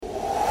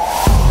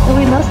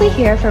we mostly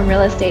hear from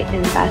real estate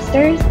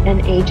investors and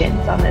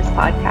agents on this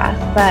podcast,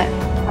 but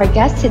our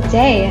guest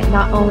today,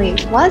 not only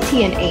was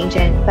he an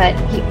agent, but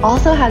he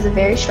also has a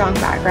very strong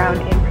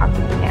background in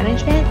property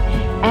management,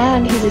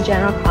 and he's a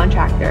general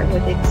contractor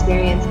with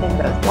experience in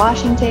both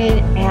Washington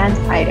and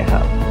Idaho.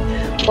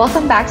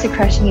 Welcome back to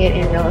Crushing It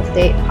in Real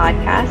Estate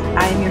podcast.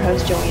 I am your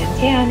host, Joanne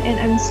Tan, and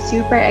I'm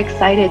super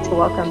excited to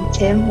welcome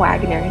Tim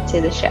Wagner to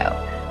the show.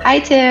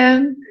 Hi,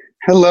 Tim.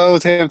 Hello,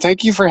 Tim.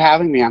 Thank you for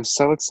having me. I'm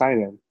so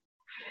excited.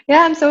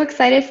 Yeah, I'm so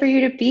excited for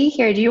you to be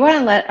here. Do you want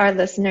to let our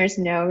listeners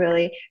know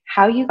really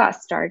how you got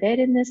started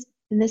in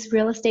this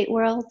real estate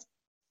world?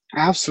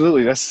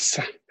 Absolutely.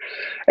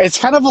 It's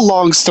kind of a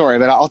long story,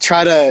 but I'll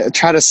try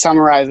to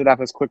summarize it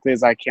up as quickly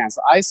as I can.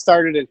 So I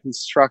started in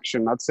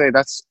construction. I'd say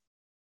that's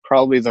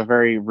probably the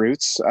very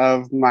roots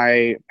of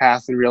my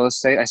path in real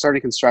estate. I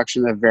started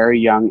construction at a very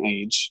young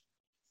age,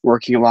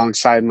 working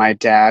alongside my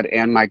dad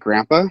and my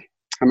grandpa.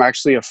 I'm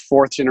actually a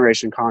fourth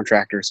generation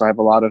contractor, so I have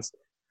a lot of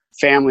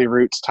family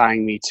roots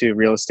tying me to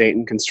real estate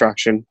and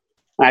construction.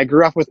 I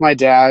grew up with my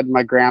dad,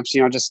 my gramps,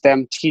 just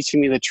them teaching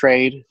me the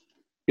trade,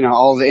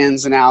 all the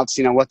ins and outs,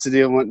 what to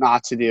do and what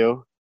not to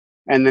do.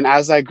 And then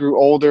as I grew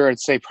older, I'd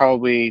say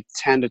probably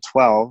 10 to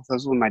 12, that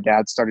was when my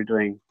dad started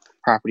doing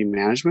property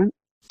management.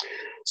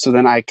 So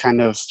then I kind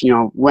of,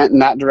 went in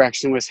that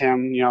direction with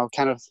him,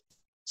 kind of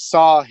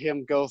saw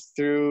him go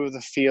through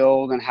the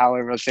field and how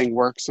everything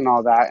works and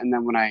all that. And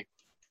then when I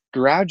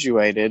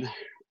graduated,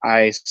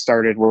 I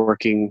started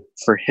working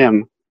for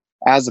him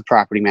as a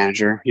property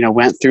manager,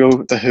 went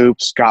through the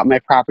hoops, got my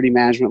property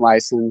management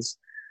license,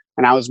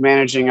 and I was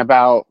managing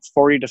about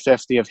 40 to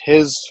 50 of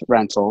his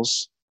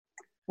rentals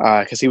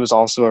because he was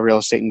also a real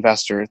estate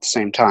investor at the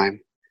same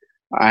time.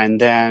 And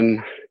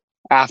then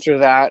after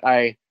that,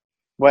 I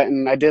went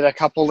and I did a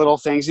couple little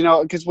things,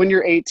 because when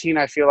you're 18,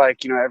 I feel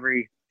like,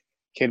 every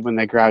kid when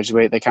they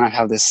graduate, they kind of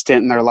have this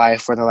stint in their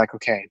life where they're like,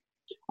 okay,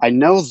 I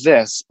know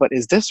this, but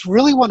is this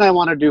really what I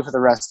want to do for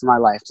the rest of my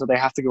life? So they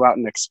have to go out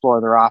and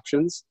explore their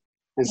options.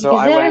 And so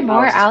I went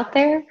more out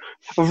there.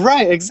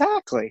 Right,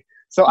 exactly.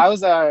 So I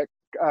was a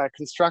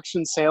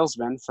construction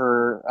salesman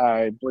for,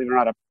 believe it or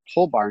not, a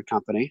pole barn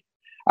company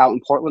out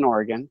in Portland,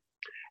 Oregon.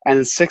 And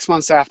then 6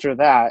 months after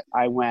that,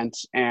 I went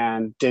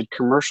and did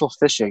commercial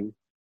fishing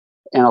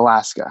in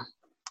Alaska.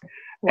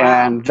 Wow.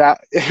 And that,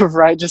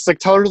 right, just like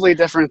totally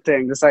different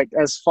thing. Just like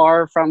as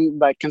far from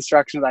like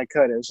construction as I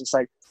could. It was just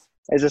like,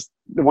 I just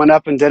went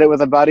up and did it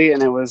with a buddy,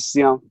 and it was,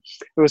 it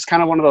was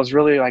kind of one of those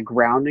really like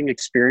grounding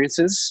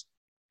experiences.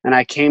 And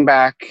I came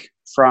back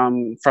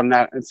from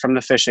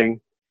the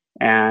fishing,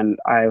 and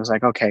I was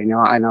like, okay,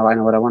 I know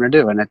what I want to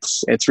do, and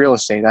it's real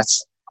estate.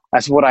 That's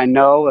what I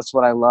know. That's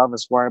what I love.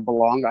 That's where I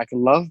belong. I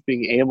love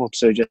being able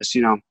to just,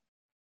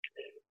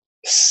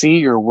 see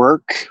your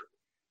work,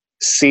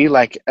 see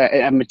like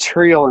a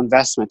material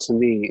investment to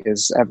me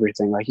is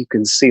everything. Like you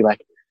can see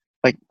like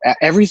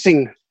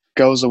everything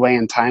goes away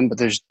in time, but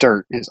there's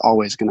dirt is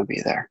always going to be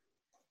there.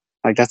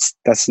 Like that's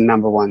the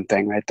number one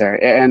thing right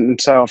there. And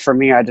so for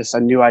me, I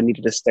knew I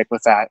needed to stick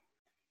with that.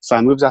 So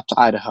I moved up to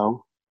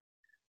Idaho.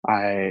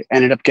 I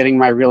ended up getting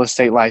my real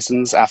estate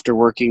license after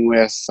working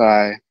with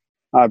a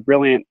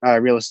brilliant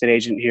real estate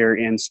agent here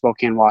in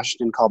Spokane,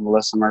 Washington called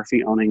Melissa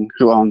Murphy,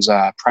 who owns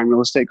Prime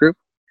Real Estate Group.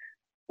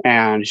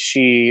 And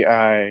she,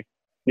 I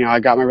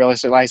got my real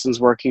estate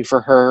license working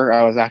for her.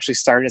 I was actually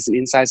started as an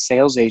inside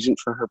sales agent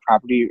for her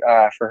property,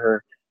 for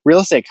her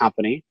real estate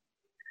company.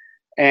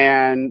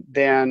 And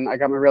then I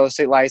got my real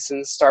estate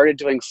license, started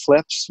doing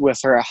flips with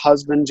her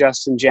husband,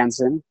 Justin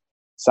Jensen.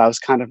 So that was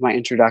kind of my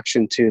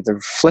introduction to the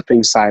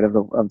flipping side of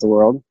the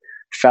world.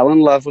 Fell in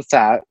love with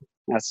that.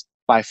 That's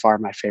by far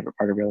my favorite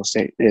part of real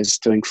estate is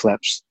doing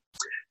flips.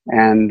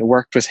 And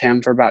worked with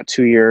him for about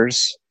 2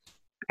 years.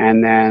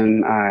 And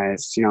then I,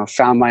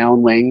 found my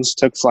own wings,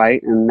 took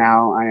flight, and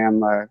now I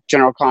am a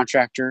general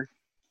contractor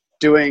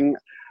doing,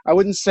 I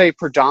wouldn't say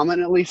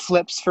predominantly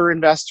flips for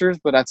investors,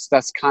 but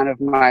that's kind of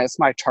my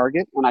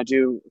target, and I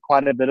do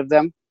quite a bit of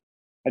them.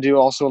 I do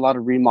also a lot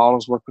of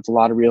remodels, work with a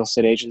lot of real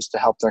estate agents to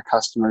help their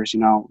customers,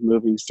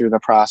 moving through the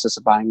process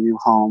of buying a new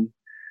home,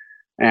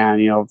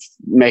 and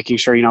making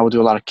sure we'll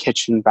do a lot of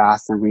kitchen,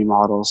 bath, and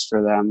remodels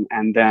for them.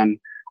 And then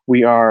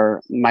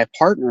my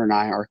partner and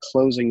I are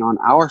closing on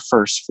our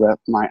first flip,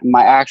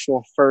 my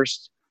actual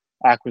first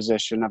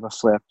acquisition of a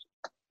flip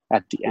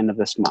at the end of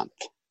this month.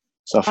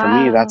 So for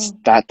me,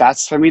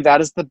 that's for me,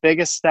 that is the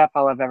biggest step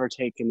I'll have ever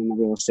taken in the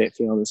real estate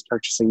field, is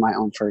purchasing my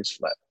own first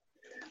flip.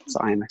 So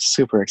I am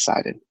super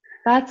excited.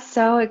 That's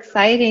so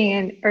exciting,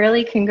 and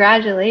early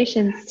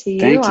congratulations to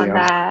you on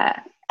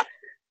that.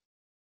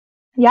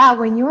 Yeah,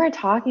 when you were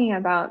talking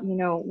about,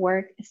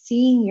 work,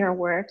 seeing your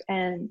work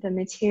and the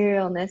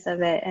materialness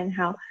of it and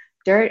how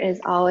dirt is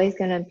always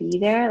going to be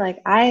there,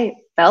 like I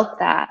felt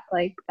that,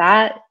 like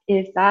that,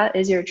 if that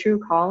is your true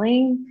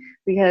calling,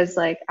 because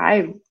like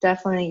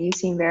you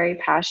seem very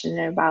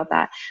passionate about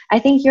that. I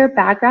think your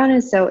background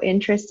is so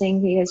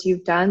interesting because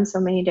you've done so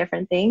many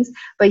different things,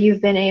 but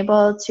you've been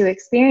able to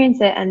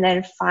experience it and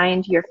then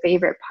find your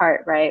favorite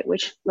part, right?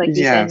 Which, like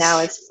you said, now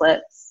is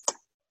flips.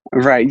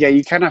 Right. Yeah,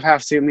 you kind of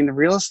have to. I mean, the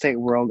real estate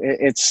world,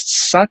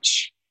 it's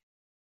such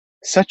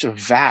a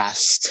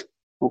vast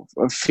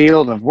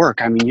field of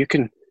work. I mean, you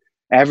can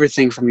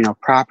everything from,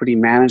 property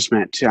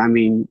management to, I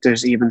mean,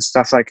 there's even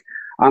stuff like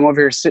I'm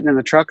over here sitting in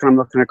the truck and I'm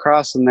looking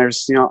across and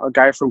there's, a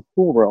guy from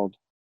Pool World.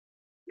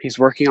 He's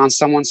working on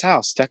someone's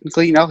house.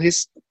 Technically,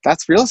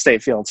 that's real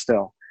estate field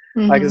still.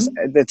 Like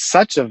it's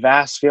such a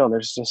vast field.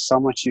 There's just so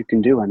much you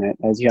can do in it,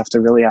 as you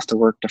really have to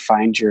work to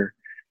find your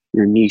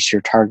niche,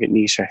 your target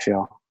niche, I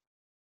feel.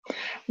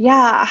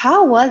 Yeah,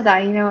 how was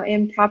that,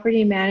 in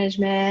property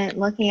management,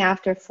 looking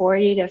after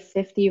 40 to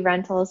 50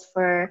 rentals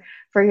for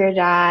your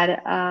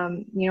dad,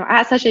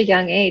 at such a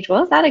young age?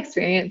 What was that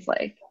experience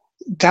like?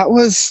 It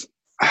was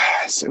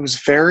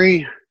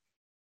very,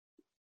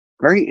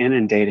 very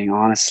inundating,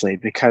 honestly,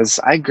 because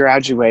I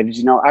graduated,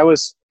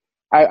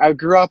 I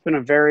grew up in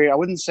a very, I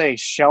wouldn't say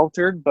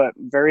sheltered, but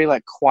very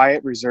like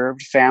quiet,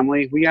 reserved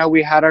family.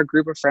 We had our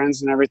group of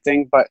friends and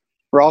everything, but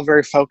we're all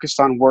very focused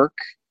on work.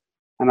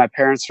 And my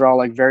parents are all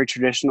like very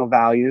traditional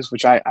values,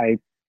 which I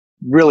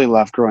really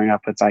loved growing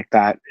up with like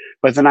that.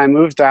 But then I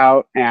moved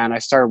out and I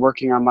started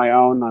working on my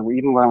own,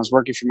 even when I was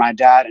working for my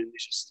dad, and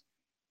just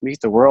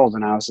meet the world.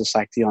 And I was just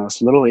like,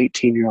 this little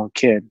 18-year-old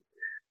kid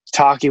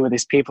talking with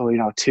these people,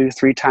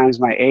 2-3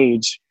 times my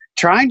age,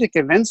 trying to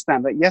convince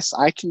them that, yes,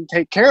 I can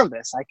take care of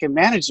this. I can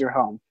manage your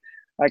home.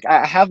 Like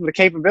I have the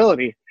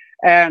capability.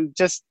 And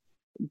just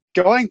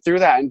going through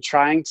that and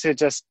trying to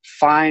just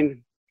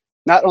find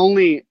not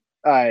only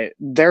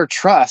their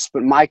trust,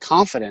 but my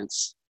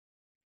confidence,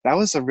 that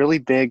was a really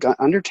big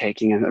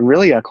undertaking and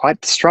really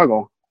quite the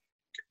struggle.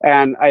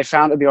 And I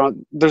found,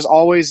 there's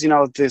always,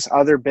 this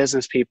other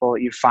business people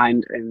that you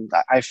find. And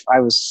I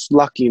was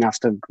lucky enough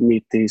to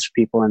meet these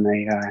people in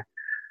a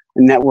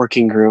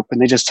networking group, and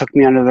they just took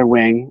me under their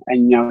wing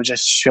and,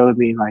 just showed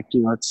me like,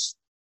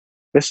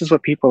 this is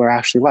what people are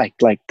actually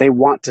like they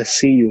want to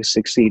see you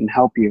succeed and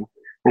help you.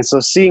 And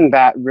so seeing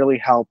that really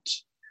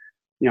helped,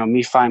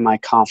 me find my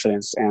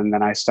confidence. And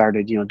then I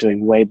started,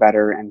 doing way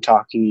better and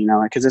talking,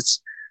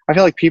 because I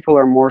feel like people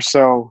are more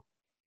so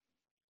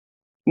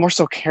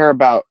care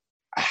about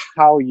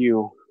how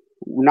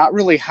not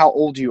really how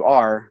old you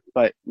are,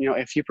 but,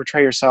 if you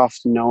portray yourself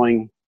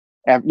knowing,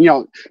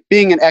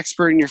 being an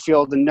expert in your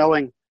field and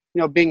knowing,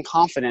 being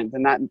confident,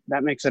 then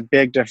that makes a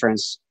big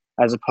difference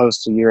as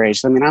opposed to your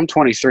age. I mean, I'm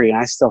 23 and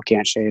I still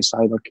can't shave. So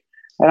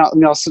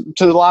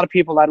to a lot of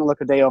people, I don't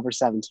look a day over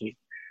 17.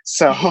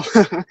 So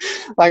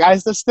like I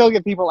still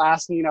get people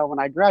asking, when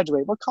I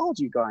graduate, what college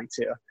are you going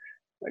to?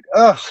 Like,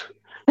 oh,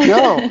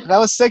 no, that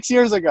was 6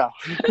 years ago.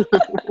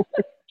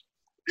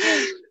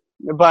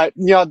 But,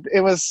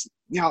 it was,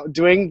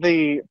 doing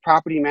the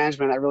property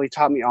management that really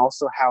taught me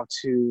also how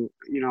to,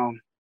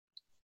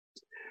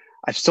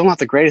 I'm still not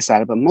the greatest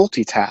at it, but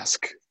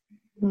multitask,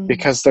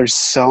 because there's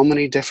so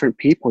many different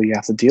people you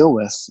have to deal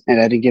with at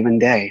any given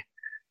day.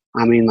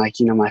 I mean, like,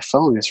 my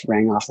phone just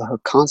rang off the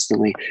hook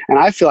constantly. And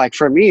I feel like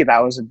for me,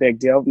 that was a big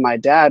deal. My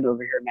dad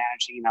over here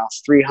managing,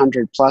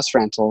 300 plus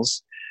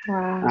rentals.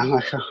 Wow. I'm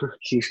like,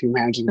 you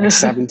managing like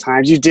 7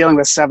 times. You're dealing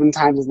with 7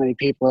 times as many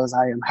people as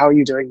I am. How are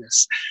you doing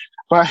this?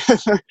 But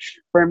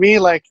for me,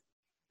 like,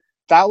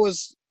 that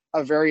was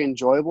a very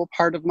enjoyable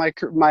part of my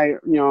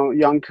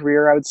young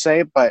career, I would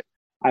say. But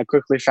I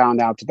quickly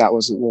found out that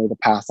wasn't really the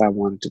path I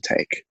wanted to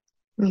take.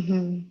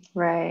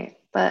 Right.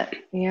 But,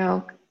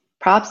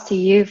 props to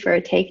you for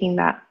taking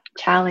that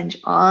challenge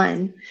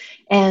on.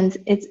 And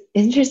it's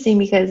interesting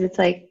because it's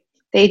like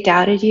they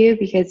doubted you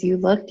because you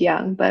looked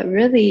young, but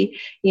really,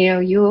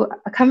 you're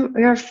a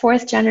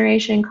 4th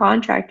generation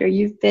contractor.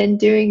 You've been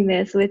doing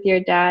this with your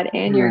dad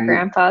and your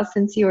grandpa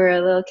since you were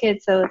a little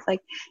kid. So it's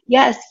like,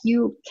 yes,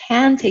 you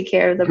can take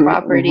care of the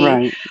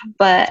property,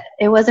 but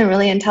it wasn't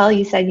really until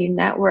you said you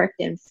networked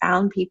and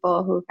found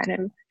people who kind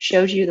of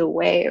showed you the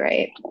way,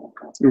 right?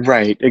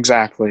 Right,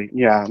 exactly.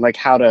 Yeah, like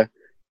how to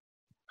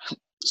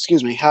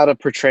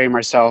portray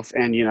myself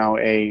in,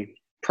 a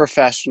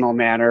professional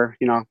manner.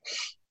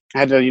 I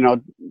had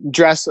to,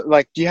 dress,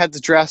 like you had to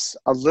dress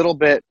a little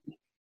bit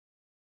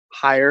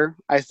higher,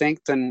 I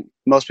think, than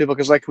most people.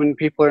 Because like when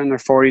people are in their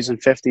 40s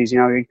and 50s,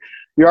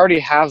 you already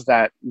have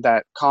that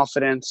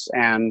confidence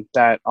and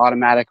that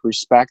automatic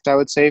respect, I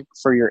would say,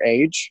 for your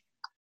age.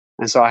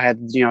 And so I had,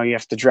 you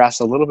have to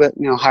dress a little bit,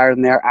 higher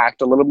than there,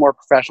 act a little more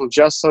professional,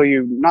 just so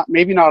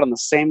maybe not on the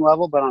same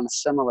level, but on a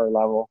similar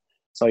level.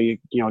 So you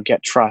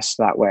get trust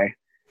that way.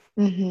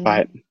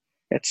 But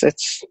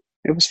it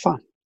was fun.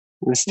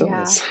 And it still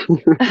is.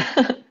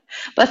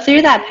 But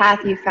through that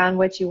path, you found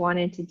what you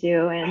wanted to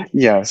do. And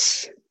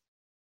yes,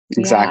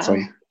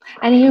 exactly. Yeah.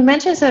 And you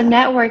mentioned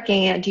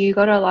networking. Do you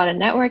go to a lot of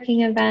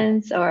networking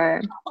events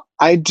or?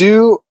 I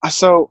do.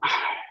 So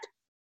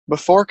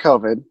before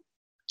COVID,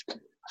 I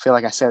feel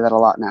like I say that a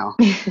lot now.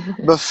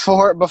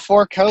 Before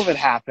COVID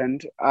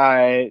happened,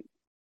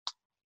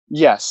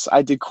 yes,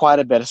 I did quite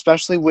a bit,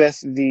 especially with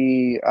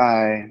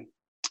the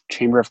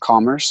Chamber of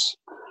Commerce.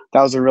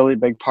 That was a really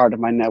big part of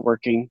my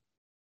networking.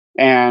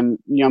 And,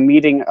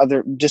 meeting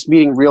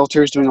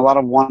realtors, doing a lot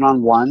of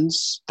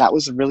one-on-ones. That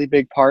was a really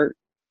big part.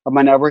 of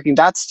my networking,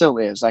 that still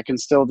is. I can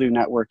still do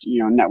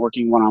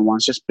networking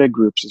one-on-ones. Just big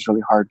groups is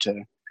really hard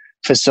to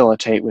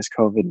facilitate with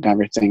COVID and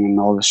everything and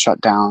all the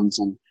shutdowns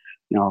and,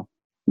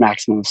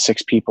 maximum of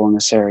 6 people in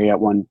this area at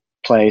one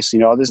place.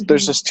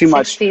 There's just too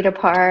much 6 feet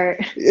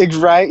apart.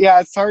 Right. Yeah.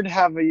 It's hard to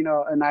have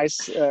a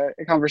nice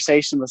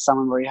conversation with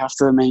someone where you have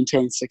to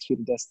maintain 6 feet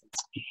of distance.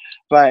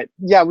 But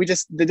yeah,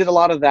 they did a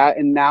lot of that.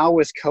 And now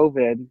with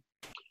COVID,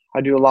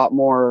 I do a lot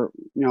more,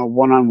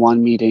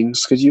 one-on-one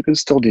meetings, because you can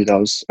still do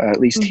those, at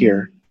least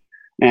here.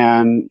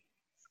 And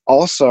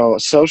also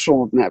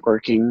social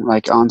networking,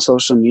 like on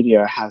social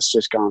media, has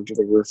just gone through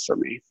the roof for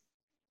me.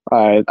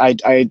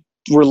 I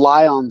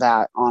rely on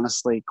that,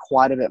 honestly,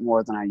 quite a bit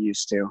more than I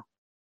used to.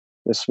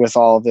 This, with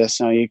all of this,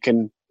 you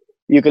can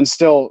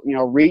still,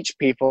 reach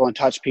people and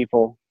touch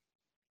people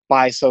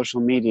by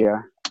social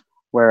media.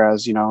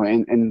 Whereas,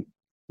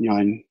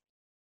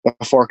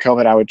 before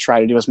COVID, I would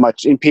try to do as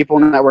much in people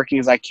networking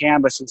as I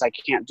can, but since I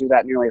can't do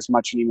that nearly as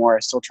much anymore, I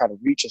still try to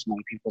reach as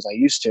many people as I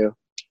used to.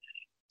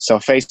 So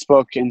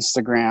Facebook,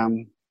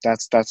 Instagram,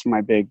 that's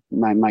my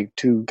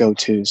 2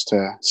 go-tos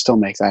to still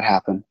make that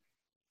happen.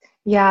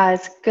 Yeah,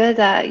 it's good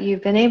that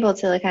you've been able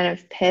to kind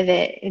of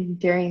pivot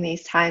during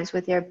these times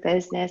with your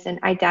business. And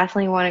I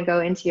definitely want to go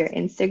into your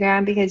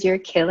Instagram because you're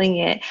killing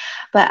it.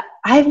 But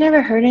I've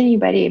never heard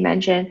anybody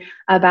mention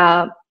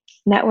about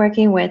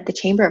networking with the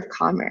Chamber of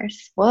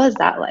Commerce. What was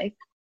that like?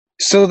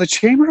 So the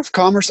Chamber of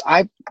Commerce,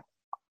 I've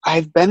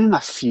been in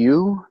a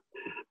few,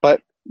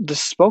 but the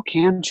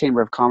Spokane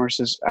Chamber of Commerce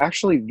is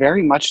actually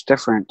very much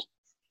different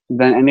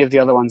than any of the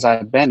other ones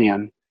I've been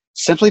in,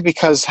 simply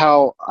because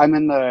how I'm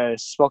in the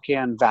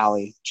Spokane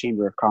Valley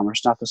Chamber of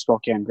Commerce, not the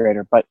Spokane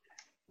Greater, but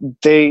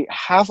they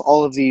have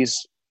all of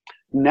these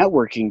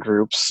networking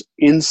groups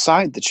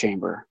inside the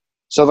chamber.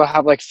 So they'll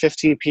have like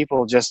 15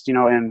 people just,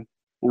 and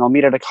they'll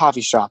meet at a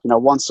coffee shop,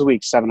 once a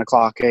week,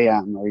 7:00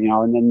 a.m. or,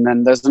 and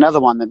then there's another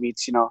one that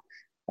meets,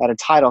 at a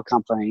title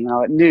company,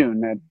 at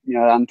noon,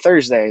 on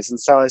Thursdays. And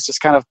so it's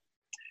just kind of,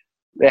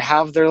 they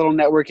have their little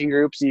networking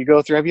groups and you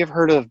go through. Have you ever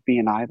heard of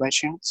BNI by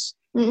chance?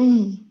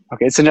 Mm-mm.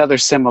 Okay. It's another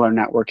similar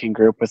networking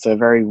group with a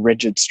very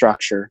rigid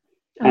structure.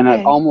 Okay. And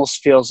it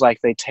almost feels like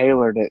they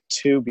tailored it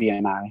to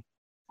BNI.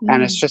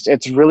 And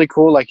it's really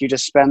cool. Like, you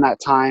just spend that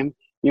time.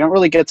 You don't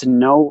really get to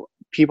know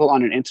people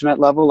on an intimate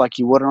level like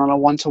you would on a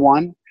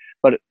one-to-one,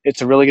 but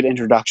it's a really good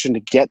introduction to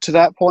get to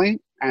that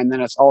point. And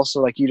then it's also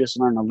like you just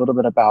learn a little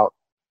bit about,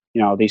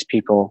 these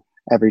people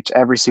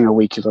every single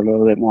week. You learn a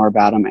little bit more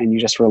about them, and you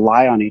just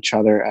rely on each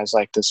other as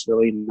like this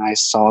really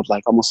nice, solid,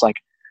 like almost like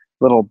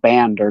little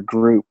band or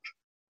group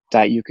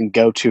that you can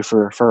go to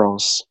for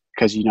referrals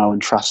because you know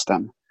and trust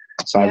them.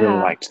 So yeah. I really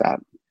liked that.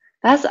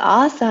 That's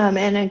awesome,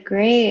 and a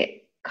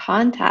great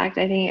contact.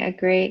 I think a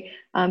great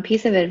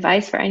piece of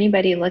advice for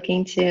anybody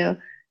looking to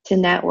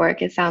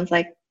network. It sounds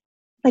like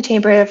the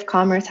Chamber of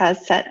Commerce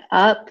has set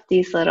up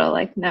these little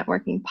like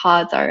networking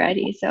pods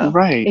already. So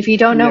if you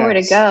don't know where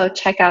to go,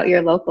 check out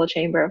your local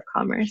Chamber of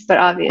Commerce. But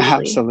obviously,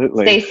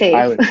 absolutely, stay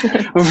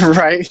safe.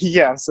 Right?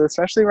 Yeah. So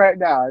especially right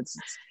now,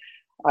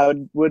 I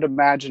would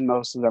imagine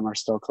most of them are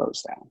still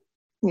closed down.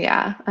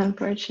 Yeah,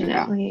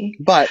 unfortunately.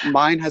 Yeah. But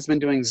mine has been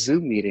doing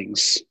Zoom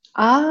meetings.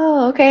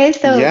 Oh, okay.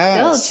 So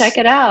still check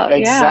it out.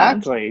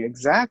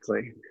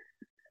 Exactly.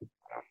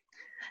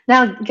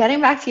 Now,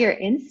 getting back to your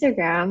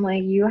Instagram,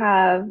 like you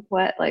have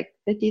what, like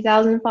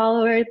 50,000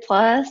 followers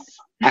plus?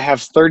 I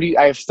have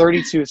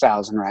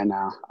 32,000 right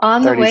now.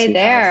 On the way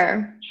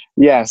there.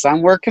 Yes,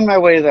 I'm working my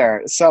way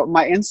there. So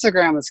my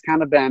Instagram has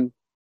kind of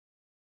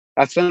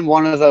that's been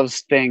one of those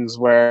things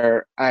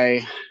where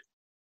I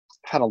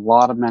had a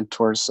lot of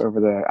mentors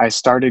I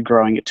started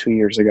growing it 2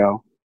 years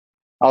ago.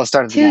 I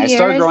started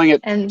growing it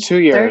and 2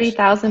 years.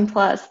 30,000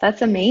 plus.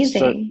 That's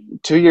amazing. So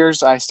 2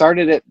 years. I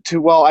started it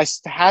I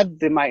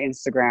had my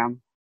Instagram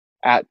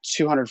at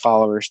 200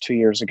 followers 2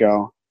 years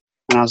ago.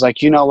 And I was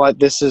like, you know what?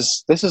 This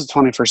is the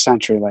 21st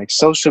century. Like,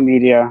 social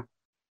media,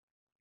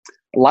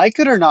 like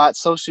it or not,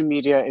 social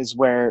media is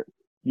where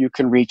you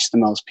can reach the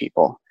most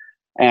people.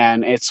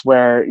 And it's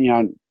where,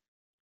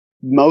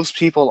 most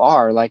people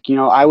are. Like,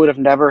 I would have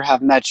never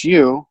have met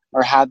you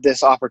or had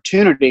this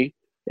opportunity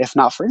if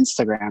not for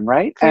Instagram,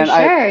 right?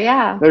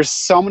 Yeah. There's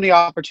so many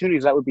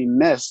opportunities that would be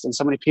missed and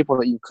so many people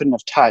that you couldn't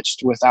have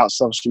touched without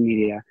social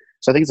media.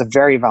 So I think it's a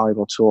very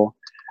valuable tool.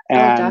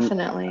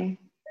 Definitely.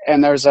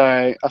 And there's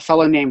a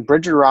fellow named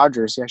Bridger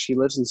Rogers. He actually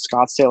lives in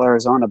Scottsdale,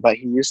 Arizona, but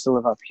he used to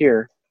live up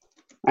here.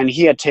 And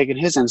he had taken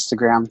his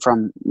Instagram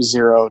from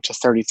 0 to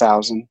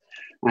 30,000.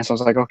 And so I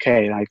was like,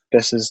 okay, like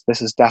this is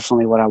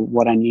definitely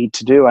what I need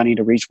to do. I need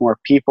to reach more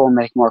people,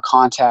 make more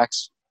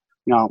contacts,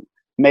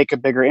 make a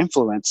bigger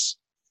influence.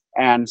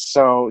 And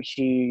so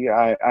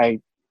I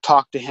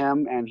talked to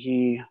him, and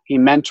he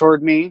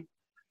mentored me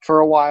for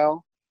a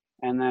while.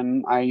 And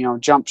then I,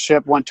 jumped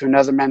ship, went to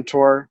another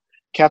mentor,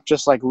 kept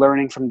just like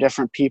learning from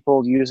different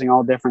people, using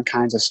all different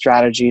kinds of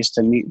strategies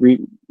to meet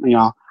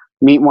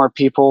more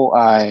people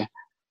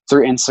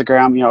through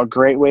Instagram. A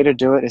great way to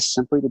do it is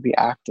simply to be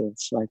active,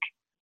 like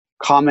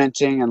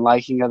commenting and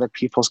liking other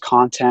people's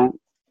content,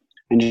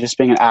 and just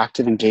being an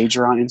active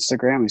engager on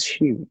Instagram is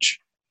huge.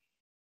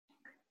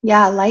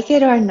 Yeah, like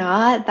it or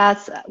not,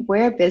 that's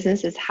where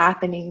business is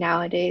happening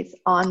nowadays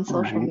on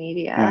social Right.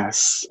 media.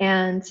 Yes.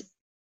 And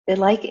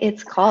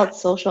it's called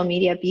social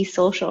media, be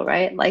social,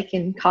 right? Like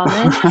in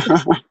comment.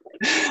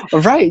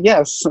 Right,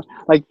 yes.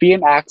 Like be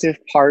an active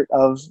part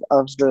of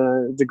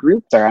the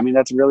group there. I mean,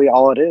 that's really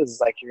all it is.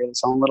 Like you're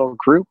this own little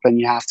group and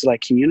you have to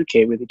like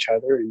communicate with each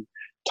other and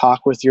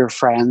talk with your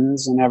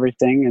friends and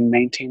everything and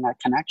maintain that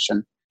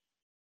connection.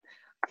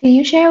 Can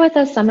you share with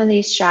us some of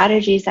these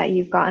strategies that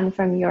you've gotten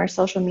from your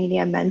social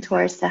media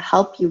mentors to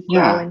help you grow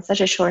Yeah, in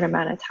such a short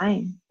amount of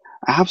time?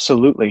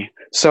 absolutely.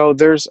 So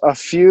there's a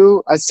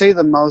few, I'd say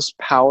the most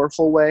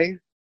powerful way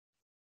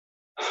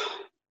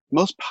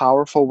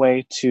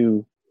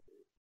to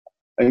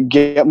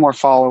get more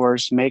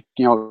followers,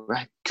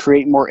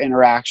 create more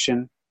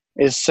interaction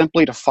is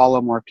simply to follow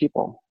more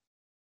people,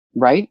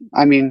 right?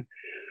 I mean,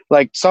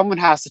 like someone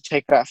has to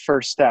take that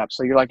first step.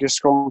 So you're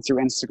scrolling through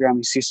Instagram,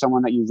 you see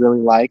someone that you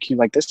really like, you're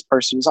like, this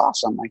person is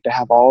awesome. Like to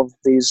have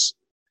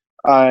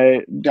uh,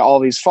 all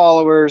these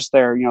followers,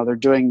 they're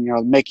doing,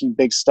 making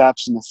big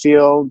steps in the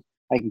field.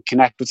 I can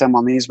connect with them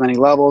on these many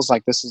levels.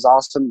 Like this is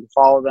awesome. You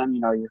follow them,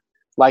 you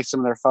like some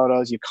of their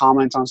photos, you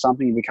comment on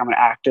something, you become an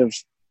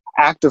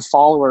active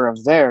follower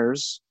of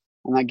theirs,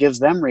 and that gives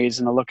them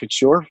reason to look at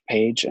your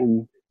page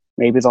and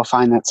maybe they'll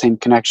find that same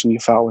connection you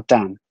felt with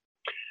them.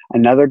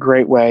 Another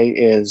great way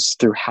is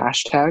through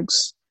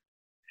hashtags.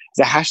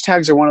 The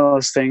hashtags are one of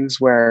those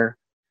things where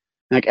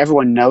like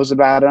everyone knows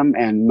about them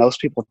and most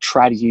people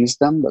try to use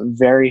them, but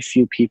very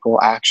few people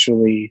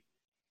actually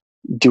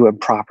do it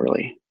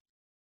properly.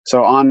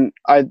 So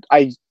I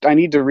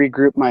need to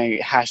regroup my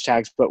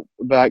hashtags, but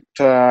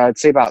I'd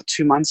say about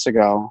 2 months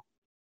ago,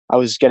 I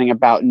was getting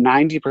about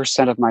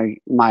 90% of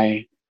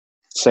my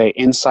say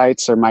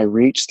insights or my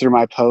reach through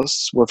my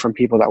posts were from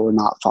people that were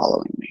not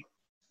following me.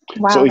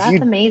 So Wow,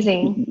 that's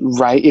amazing.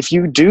 if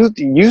you do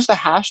use the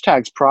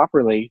hashtags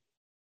properly,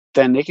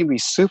 then it can be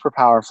super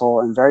powerful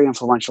and very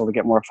influential to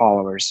get more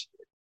followers.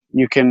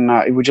 You can,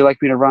 would you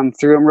like me to run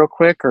through them real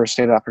quick or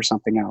save that for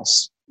something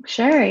else?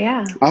 Sure,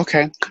 yeah.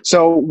 Okay.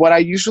 So what I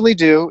usually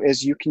do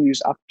is you can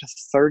use up to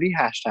 30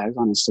 hashtags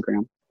on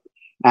Instagram.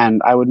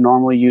 And I would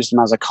normally use them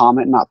as a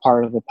comment, not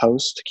part of the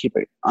post to keep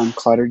it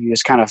uncluttered. You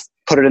just kind of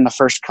put it in the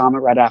first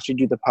comment right after you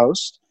do the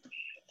post.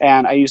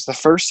 And I use the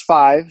first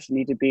five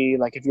need to be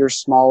like if you're a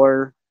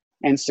smaller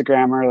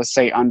Instagrammer, let's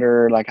say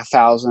under like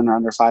 1,000 or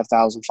under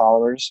 5,000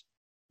 followers,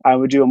 I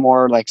would do a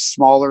more like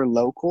smaller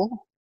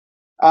local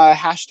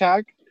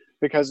hashtag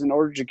because in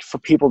order for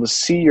people to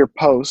see your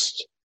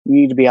post, you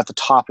need to be at the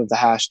top of the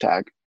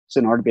hashtag. So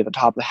in order to be at the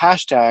top of the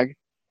hashtag,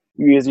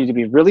 you either need to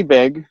be really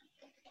big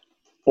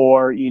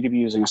or you need to be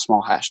using a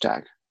small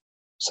hashtag.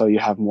 So you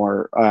have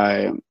more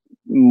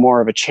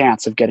of a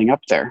chance of getting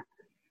up there.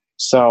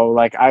 So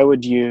like I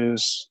would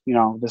use,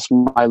 this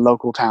my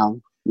local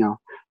town,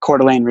 Coeur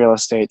d'Alene real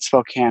estate,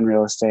 Spokane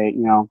real estate,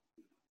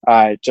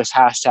 just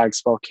hashtag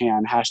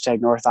Spokane,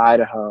 hashtag North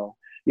Idaho,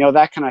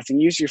 that kind of thing.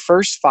 Use your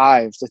first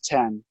 5 to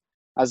 10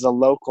 as the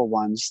local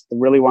ones, the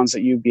really ones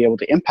that you'd be able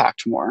to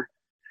impact more.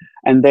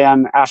 And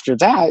then after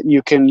that,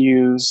 you can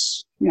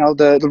use,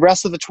 the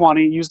rest of the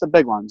 20, use the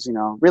big ones,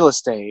 real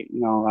estate,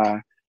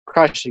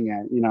 crushing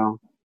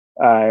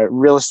it,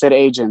 real estate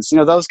agents,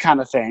 those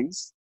kind of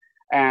things.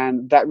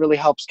 And that really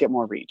helps get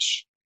more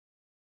reach.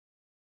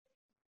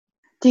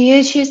 Do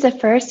you choose the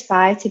first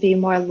five to be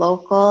more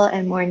local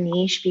and more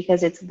niche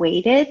because it's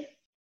weighted?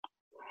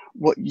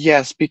 Well,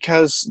 yes,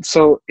 because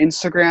so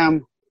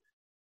Instagram,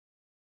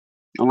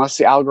 unless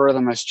the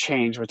algorithm has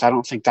changed, which I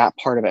don't think that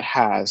part of it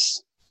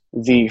has,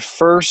 the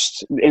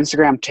first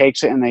Instagram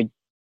takes it and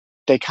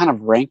they kind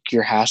of rank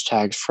your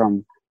hashtags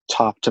from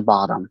top to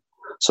bottom.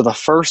 So the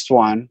first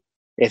one,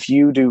 if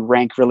you do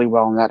rank really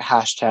well in that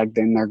hashtag,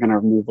 then they're going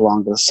to move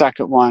along to the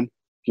second one.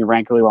 If you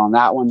rank really well in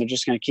that one, they're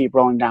just going to keep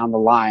rolling down the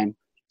line.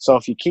 So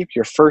if you keep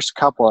your first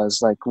couple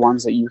as like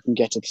ones that you can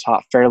get to the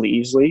top fairly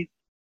easily,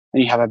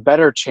 then you have a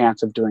better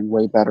chance of doing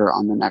way better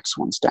on the next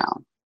ones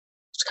down.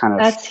 It's kind of,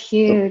 That's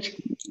huge.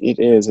 it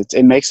is.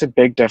 It makes a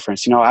big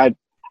difference.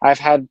 I've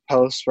had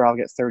posts where I'll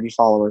get 30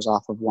 followers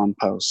off of one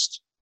post.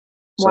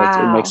 So it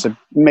Wow.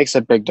 makes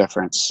a big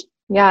difference.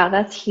 Yeah,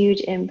 that's huge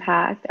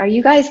impact. Are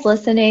you guys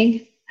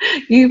listening?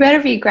 You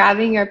better be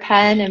grabbing your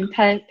pen and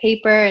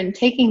paper and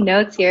taking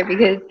notes here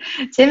because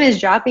Tim is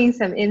dropping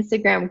some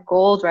Instagram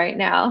gold right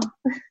now.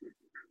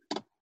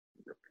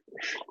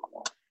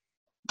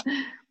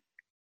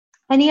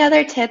 Any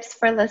other tips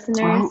for listeners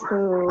Well,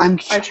 who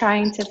are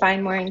trying to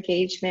find more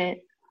engagement?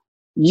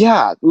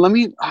 Yeah, let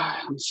me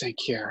think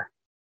here.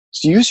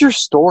 So use your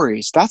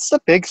stories. That's the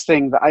big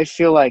thing that I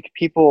feel like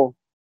people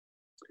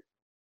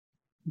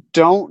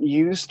don't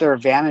use their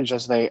advantage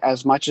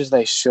as much as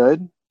they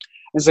should.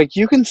 It's like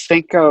you can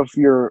think of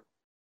I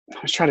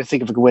was trying to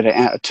think of a good way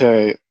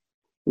to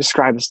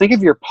describe this. Think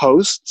of your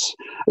posts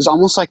as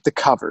almost like the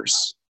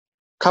covers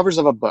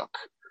of a book,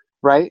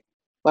 right?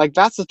 Like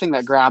that's the thing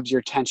that grabs your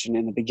attention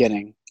in the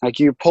beginning. Like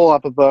you pull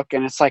up a book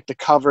and it's like the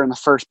cover in the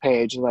first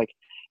page. Like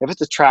if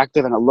it's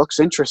attractive and it looks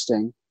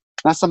interesting,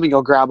 that's something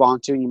you'll grab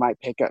onto and you might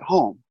pick at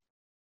home.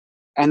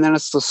 And then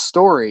it's the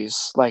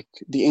stories, like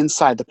the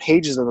inside, the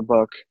pages of the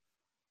book.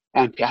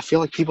 And I feel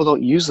like people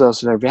don't use those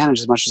to their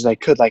advantage as much as they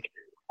could. Like,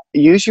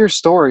 use your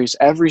stories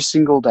every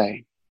single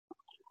day.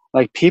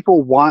 Like,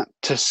 people want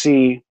to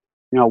see,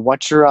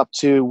 what you're up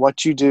to,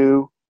 what you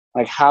do,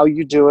 like how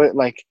you do it.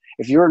 Like,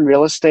 if you're in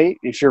real estate,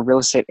 if you're a real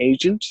estate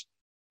agent,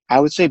 I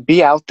would say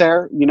be out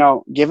there,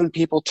 giving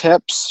people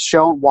tips,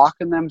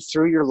 walking them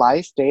through your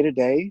life day to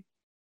day.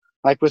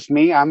 Like with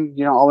me, I'm,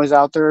 always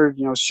out there,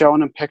 showing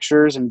them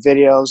pictures and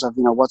videos of,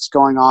 what's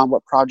going on,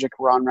 what project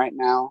we're on right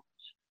now,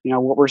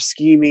 what we're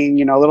scheming,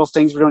 little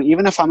things we're doing.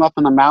 Even if I'm up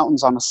in the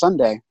mountains on a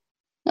Sunday,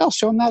 I'll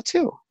show them that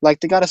too. Like,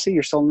 they got to see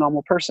you're still a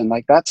normal person.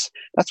 Like, that's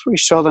where you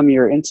show them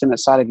your intimate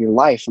side of your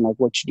life and like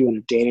what you do on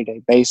a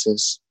day-to-day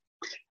basis.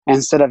 And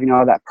instead of,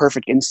 that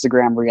perfect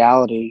Instagram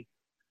reality,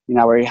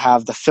 where you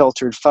have the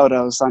filtered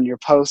photos on your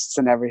posts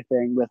and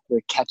everything with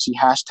the catchy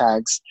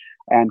hashtags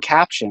and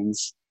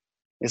captions,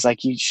 is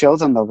like you show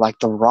them the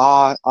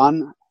raw,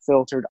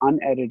 unfiltered,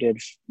 unedited,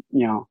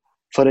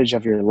 footage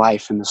of your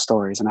life in the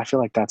stories. And I feel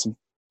like that's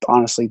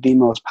honestly the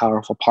most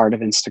powerful part of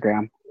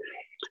Instagram,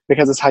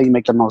 because it's how you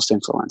make the most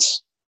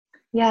influence.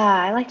 Yeah,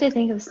 I like to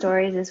think of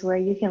stories as where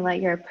you can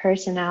let your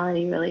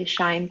personality really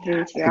shine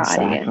through to your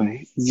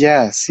audience.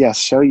 Yes.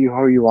 Show you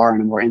who you are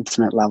on a more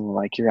intimate level,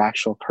 like your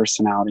actual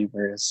personality.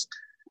 Whereas,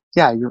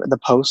 the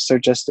posts are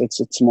just,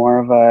 it's more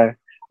of a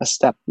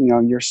step,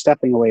 you're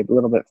stepping away a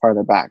little bit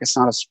farther back. It's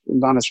not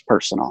as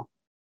personal.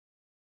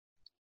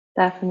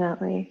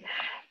 Definitely.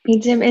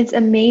 Jim, it's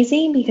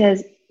amazing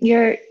because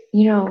you're,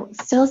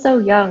 still so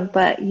young,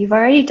 but you've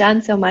already done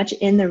so much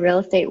in the real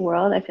estate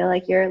world. I feel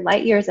like you're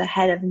light years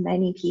ahead of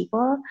many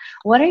people.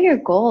 What are your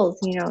goals,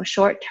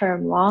 short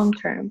term, long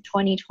term,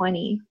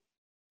 2020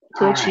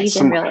 to achieve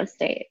in real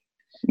estate?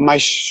 My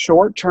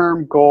short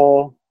term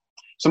goal,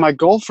 my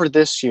goal for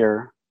this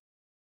year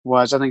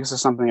was, I think this is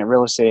something that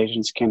real estate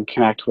agents can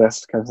connect with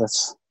because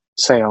it's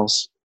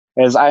sales,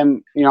 is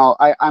I'm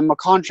a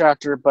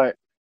contractor, but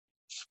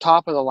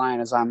top of the line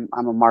is I'm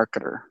a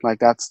marketer. Like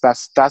that's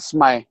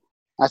my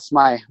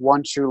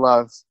one true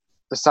love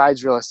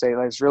besides real estate.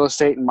 Like, it's real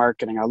estate and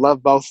marketing. I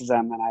love both of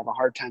them, and I have a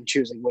hard time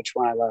choosing which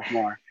one I love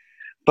more.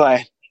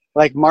 But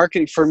like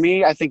marketing for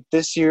me, I think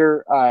this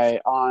year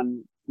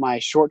on my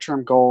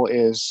short-term goal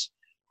is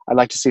I'd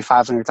like to see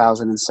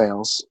 500,000 in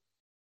sales.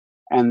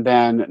 And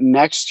then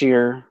next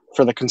year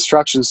for the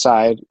construction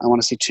side, I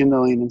want to see 2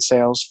 million in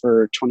sales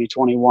for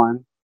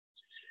 2021.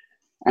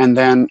 And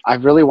then I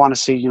really want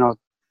to see,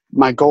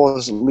 my goal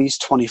is at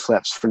least 20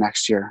 flips for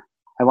next year.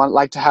 I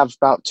like to have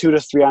about 2 to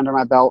 3 under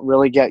my belt,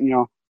 really get,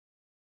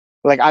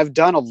 like, I've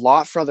done a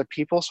lot for other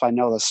people. So I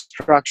know the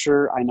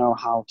structure. I know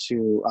how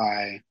to,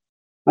 I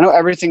know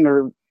everything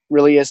there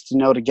really is to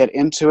know to get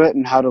into it,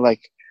 and how to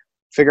like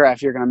figure out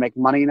if you're going to make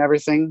money and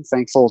everything.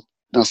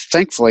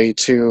 Thankfully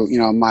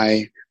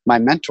to, my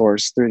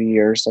mentors through the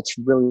years, that's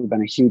really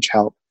been a huge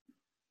help.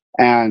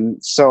 And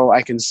so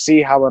I can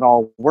see how it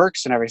all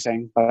works and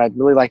everything, but I'd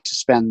really like to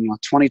spend,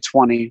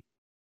 2020,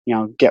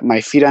 get my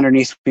feet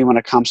underneath me when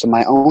it comes to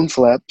my own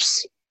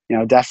flips,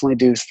 definitely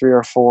do 3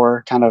 or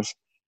 4, kind of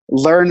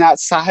learn that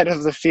side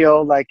of the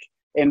field, like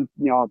in,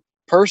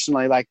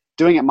 personally, like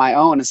doing it my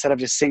own instead of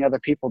just seeing other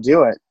people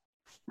do it.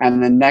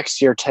 And then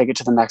next year, take it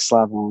to the next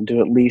level and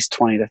do at least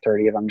 20 to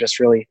 30 of them, just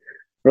really,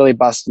 really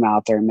bust them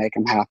out there and make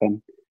them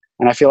happen.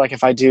 And I feel like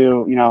if I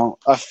do,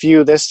 a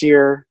few this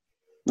year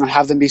and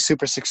have them be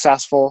super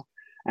successful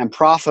and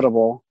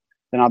profitable,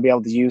 then I'll be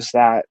able to use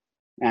that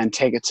and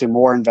take it to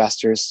more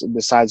investors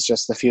besides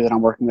just the few that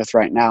I'm working with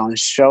right now, and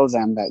show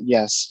them that,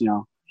 yes,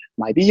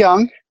 might be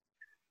young,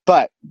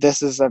 but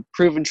this is a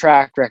proven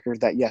track record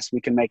that, yes, we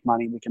can make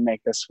money, we can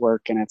make this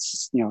work. And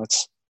it's,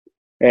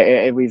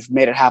 we've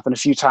made it happen a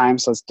few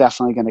times. So it's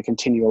definitely going to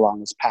continue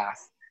along this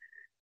path.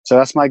 So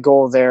that's my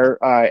goal there.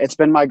 It's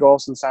been my goal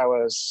since I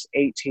was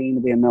 18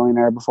 to be a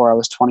millionaire before I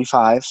was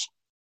 25.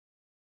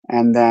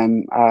 And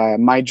then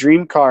my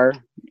dream car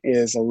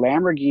is a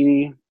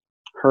Lamborghini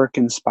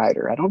Huracan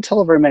Spider. I don't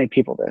tell very many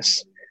people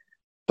this,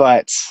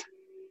 but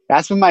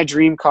that's been my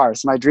dream car.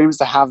 So my dream is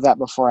to have that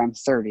before I'm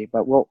 30,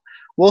 but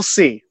we'll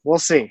see. We'll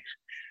see.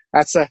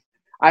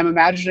 I'm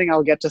imagining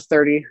I'll get to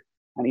 30,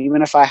 and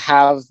even if I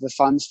have the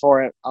funds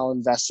for it, I'll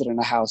invest it in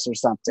a house or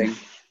something.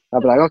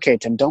 I'll be like, okay,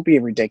 Tim, don't be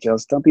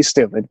ridiculous. Don't be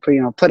stupid.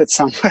 Put it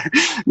somewhere.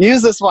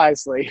 Use this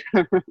wisely.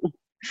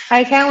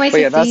 I can't wait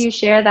to see you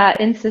share that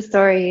Insta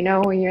story,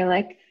 when you're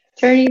like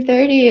turning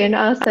 30 and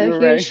also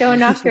here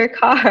showing off your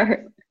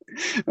car.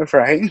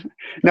 Right.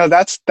 No,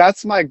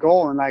 that's my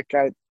goal. And like,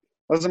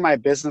 those are my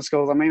business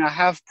goals. I mean, I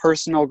have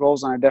personal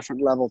goals on a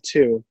different level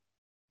too,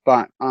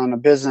 but on a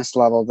business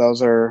level,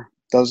 those are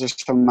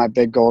some of my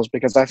big goals,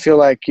 because I feel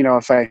like,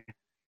 if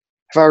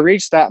I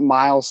reach that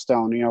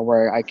milestone,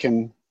 where I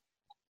can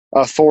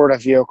afford a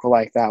vehicle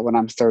like that when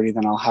I'm 30,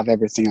 then I'll have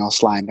everything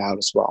else lined out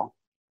as well.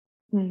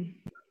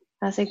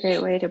 That's a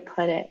great way to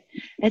put it.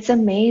 It's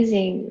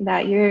amazing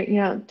that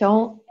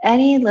don't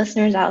any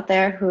listeners out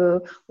there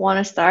who want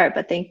to start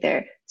but think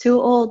they're too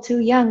old, too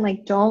young.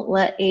 Like, don't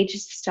let age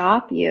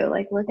stop you.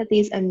 Like, look at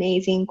these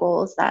amazing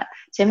goals that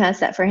Tim has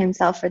set for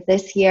himself for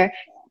this year.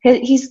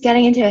 He's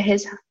getting into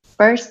his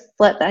first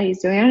flip that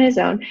he's doing on his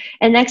own.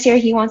 And next year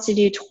he wants to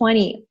do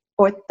 20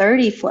 or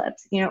 30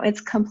 flips. You know,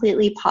 it's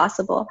completely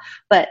possible,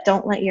 but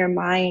don't let your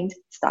mind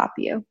stop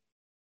you.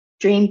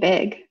 Dream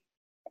big.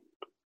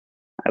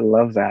 I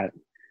love that.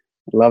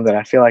 I love that.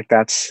 I feel like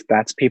that's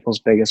people's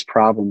biggest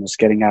problem, is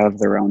getting out of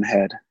their own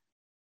head.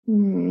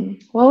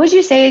 What would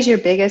you say is your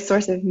biggest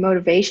source of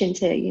motivation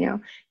to, you know,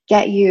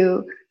 get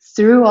you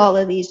through all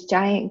of these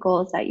giant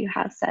goals that you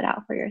have set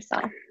out for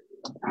yourself?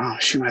 Oh,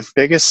 shoot, my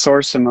biggest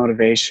source of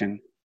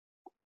motivation.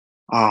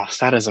 Oh,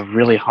 that is a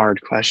really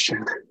hard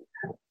question.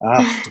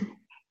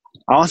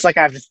 Almost like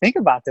I have to think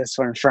about this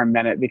one for a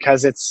minute,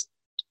 because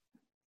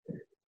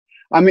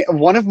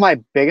one of my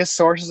biggest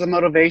sources of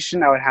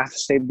motivation, I would have to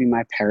say, would be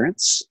my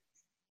parents.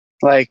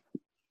 Like,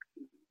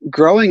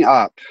 growing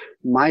up,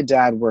 my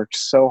dad worked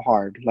so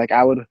hard. Like,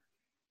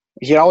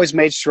 he always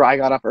made sure I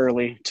got up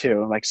early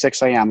too. Like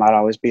 6 a.m. I'd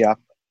always be up,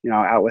 you know,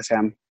 out with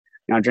him,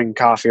 you know, drinking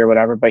coffee or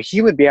whatever. But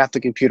he would be at the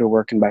computer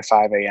working by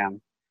 5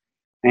 a.m.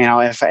 You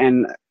know,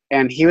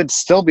 and he would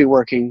still be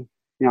working,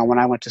 you know, when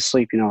I went to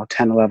sleep, you know,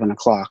 10, 11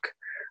 o'clock.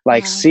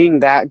 Like, seeing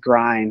that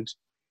grind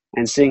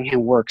and seeing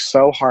him work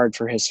so hard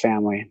for his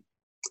family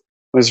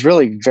was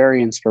really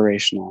very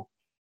inspirational.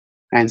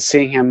 And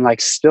seeing him, like,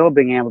 still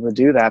being able to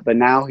do that, but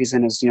now he's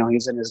in his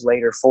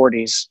later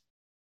 40s,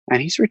 and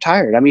he's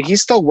retired. I mean,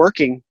 he's still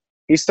working,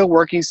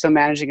 still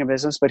managing a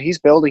business, but he's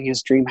building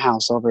his dream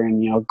house over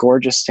in, you know,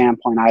 gorgeous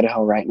Sandpoint,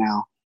 Idaho right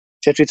now,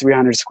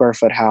 5,300 square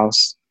foot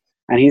house,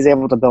 and he's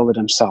able to build it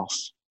himself.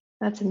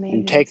 That's amazing.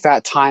 And take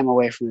that time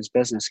away from his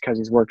business because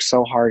he's worked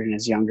so hard in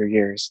his younger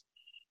years.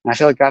 And I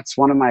feel like that's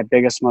one of my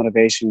biggest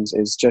motivations,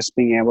 is just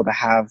being able to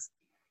have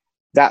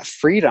that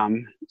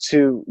freedom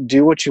to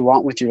do what you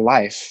want with your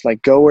life. Like,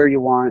 go where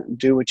you want,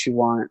 do what you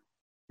want,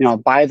 you know,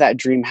 buy that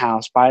dream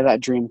house, buy that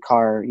dream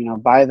car, you know,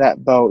 buy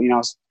that boat, you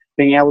know,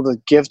 being able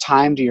to give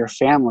time to your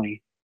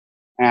family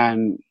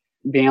and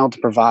being able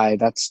to provide.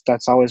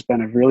 That's always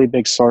been a really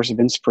big source of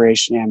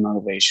inspiration and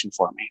motivation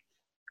for me.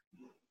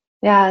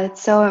 Yeah,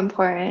 it's so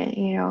important.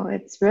 You know,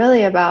 it's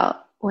really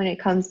about, when it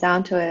comes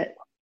down to it,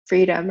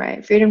 freedom,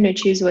 right? Freedom to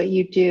choose what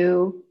you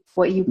do,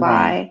 what you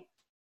buy.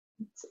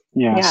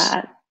 Yes.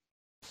 Yeah.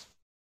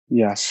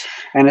 Yes.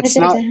 And it's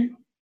not,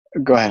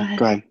 go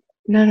ahead.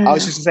 No. I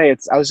was just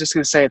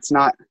going to say, it's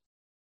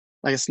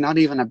not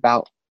even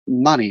about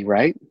money,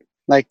 right?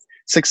 Like,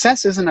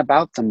 success isn't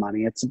about the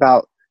money. It's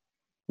about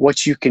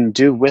what you can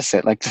do with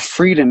it. Like, the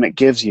freedom it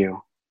gives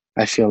you,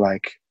 I feel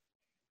like,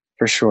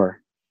 for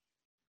sure.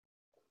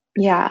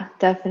 Yeah,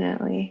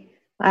 definitely.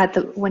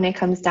 When it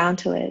comes down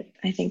to it,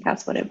 I think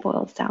that's what it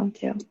boils down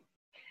to.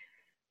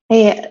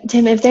 Hey,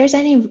 Tim, if there's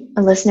any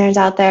listeners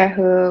out there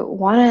who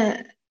want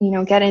to, you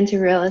know, get into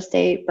real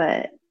estate,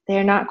 but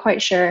they're not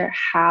quite sure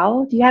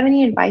how, do you have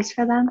any advice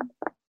for them?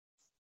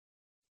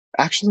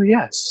 Actually,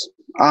 yes.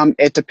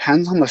 It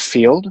depends on the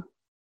field,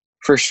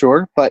 for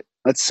sure. But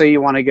let's say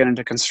you want to get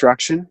into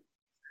construction.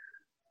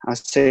 I'd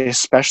say,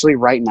 especially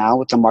right now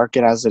with the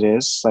market as it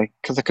is, like,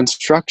 because the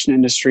construction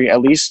industry,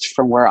 at least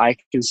from where I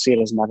can see it,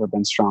 has never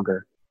been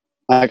stronger.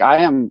 Like, I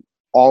am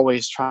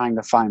always trying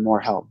to find more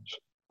help.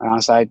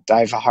 Honestly, I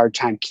have a hard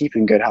time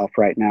keeping good help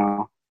right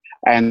now.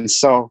 And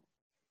so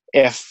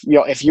if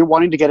you're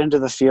wanting to get into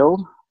the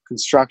field,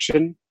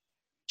 construction,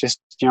 just,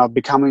 you know,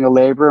 becoming a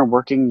laborer and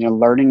working, you know,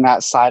 learning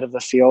that side of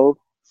the field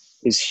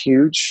is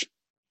huge.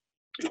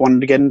 If you wanted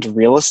to get into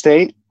real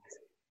estate,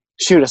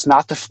 shoot, it's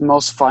not the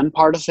most fun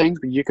part of things,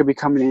 but you could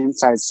become an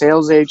inside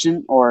sales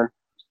agent, or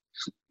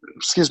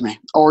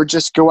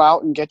just go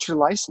out and get your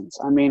license.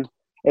 I mean,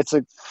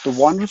 the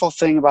wonderful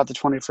thing about the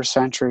 21st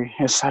century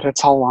is that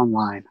it's all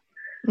online.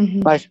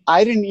 Mm-hmm. Like,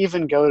 I didn't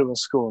even go to a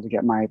school to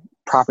get my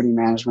property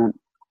management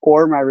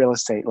or my real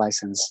estate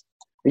license.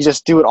 You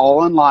just do it all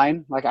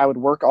online. Like, I would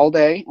work all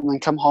day and then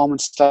come home and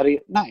study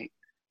at night.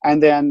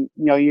 And then,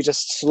 you know, you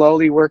just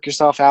slowly work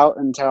yourself out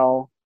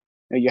until,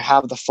 you know, you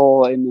have the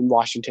full, in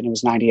Washington, it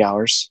was 90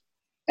 hours.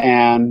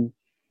 And,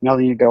 you know,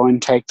 then you go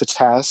and take the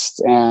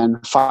test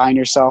and find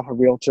yourself a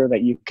realtor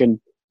that you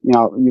can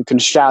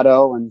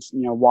shadow and,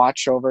 you know,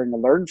 watch over and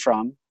learn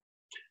from,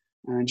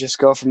 and just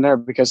go from there.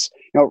 Because,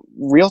 you know,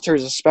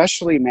 realtors,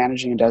 especially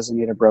managing and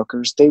designated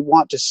brokers, they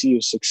want to see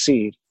you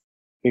succeed.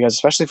 Because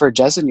especially for a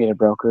designated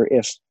broker,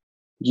 if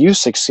you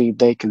succeed,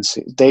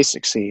 they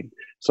succeed.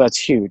 So that's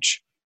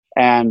huge.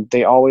 And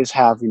they always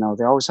have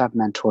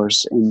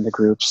mentors in the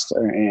groups,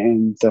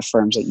 in the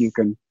firms that you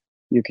can,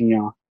 you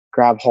know,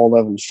 grab hold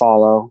of and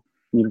follow.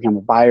 You become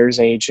a buyer's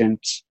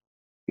agent.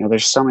 You know,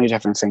 there's so many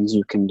different things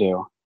you can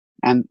do.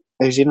 And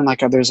there's even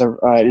there's an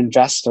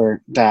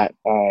investor that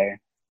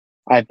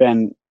I've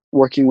been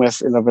working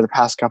with over the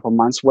past couple of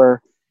months,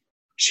 where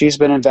she's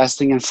been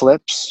investing in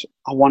flips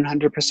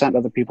 100%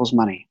 of the people's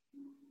money.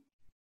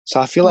 So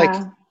I feel like,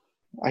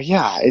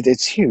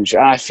 it's huge.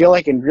 And I feel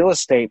like in real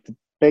estate, the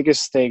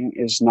biggest thing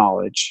is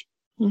knowledge.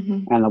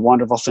 Mm-hmm. And the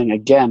wonderful thing,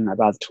 again,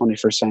 about the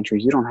 21st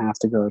century, you don't have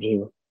to go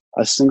to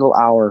a single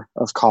hour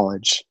of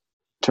college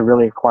to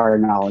really acquire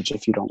knowledge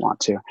if you don't want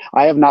to.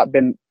 I have not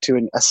been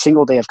to a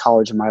single day of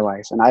college in my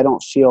life, and I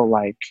don't feel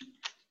like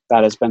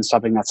that has been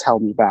something that's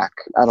held me back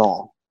at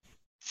all,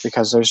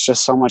 because there's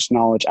just so much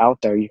knowledge out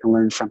there. You can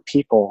learn from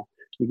people.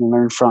 You can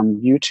learn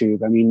from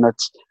YouTube. I mean,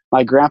 that's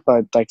my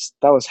grandpa, like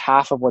that was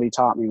half of what he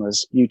taught me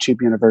was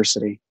YouTube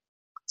University.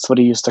 That's what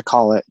he used to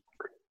call it.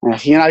 And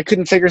if he and I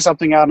couldn't figure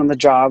something out on the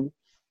job,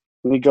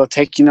 we'd go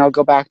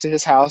go back to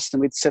his house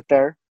and we'd sit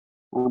there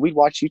and we'd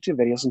watch YouTube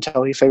videos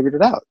until he figured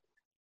it out.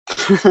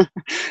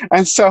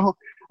 And so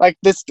like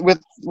this,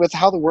 with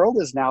how the world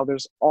is now,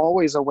 there's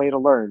always a way to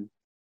learn,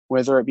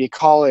 whether it be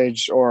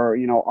college or,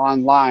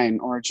 online,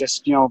 or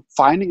just,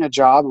 finding a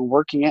job and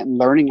working it and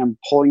learning and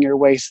pulling your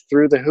way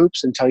through the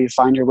hoops until you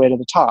find your way to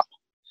the top.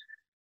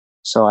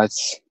 So I'm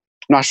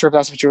not sure if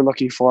that's what you're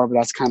looking for, but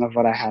that's kind of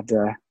what I had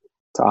to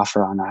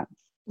offer on that.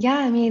 Yeah,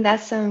 I mean,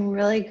 that's some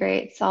really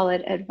great,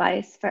 solid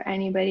advice for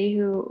anybody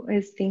who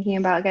is thinking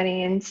about getting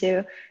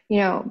into,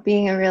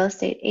 being a real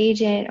estate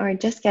agent or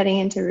just getting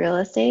into real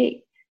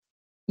estate.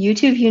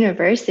 YouTube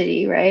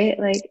University, right?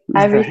 Like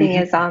everything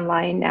is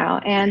online now.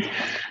 And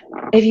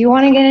if you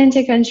want to get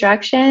into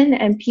construction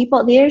and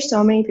there's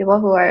so many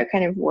people who are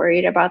kind of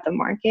worried about the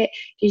market.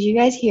 Did you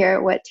guys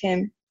hear what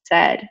Tim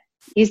said?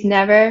 He's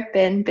never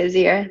been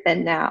busier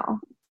than now.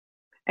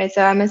 Right,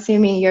 so I'm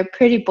assuming you're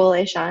pretty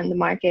bullish on the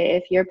market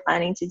if you're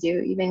planning to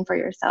do, even for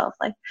yourself,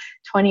 like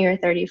 20 or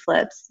 30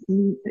 flips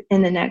in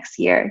the next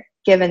year,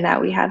 given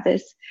that we have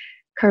this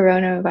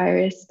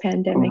coronavirus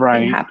pandemic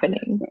thing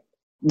happening.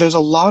 There's a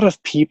lot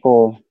of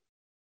people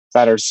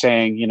that are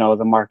saying,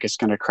 the market's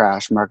going to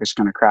crash,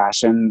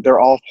 and they're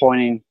all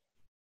pointing.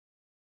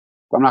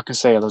 I'm not going to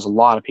say there's a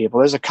lot of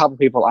people. There's a couple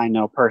people I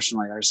know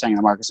personally that are saying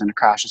the market's going to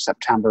crash in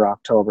September,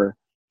 October,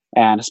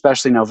 and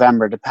especially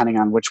November, depending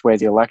on which way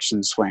the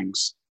election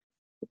swings.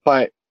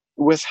 But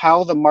with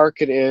how the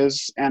market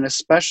is, and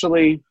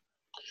especially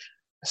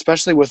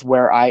with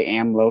where I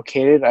am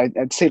located,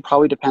 I'd say it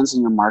probably depends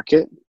on your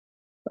market.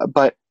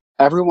 But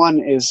everyone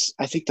is,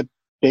 I think the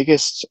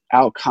biggest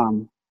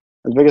outcome,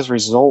 the biggest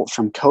result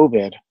from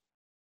COVID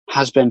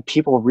has been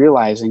people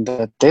realizing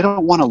that they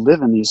don't want to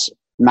live in these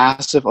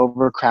massive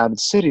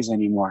overcrowded cities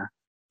anymore.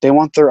 They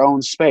want their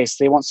own space.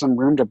 They want some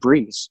room to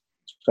breathe,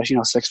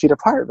 especially 6 feet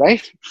apart,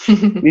 right? They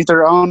need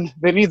their own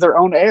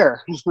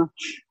air.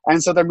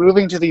 And so they're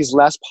moving to these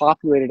less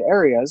populated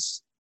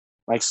areas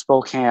like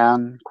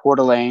Spokane, Coeur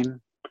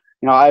d'Alene.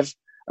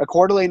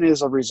 Coeur d'Alene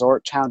is a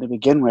resort town to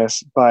begin with,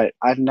 but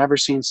I've never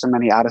seen so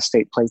many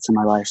out-of-state plates in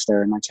my life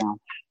there in my town.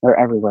 They're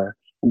everywhere,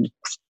 and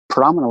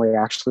predominantly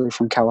actually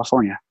from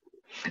California.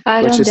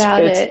 I don't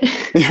doubt it.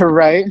 You're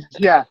right.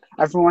 Yeah.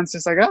 Everyone's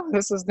just like, oh,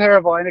 this is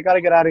terrible. I got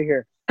to get out of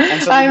here.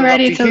 And so I'm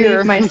ready to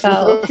leave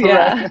myself.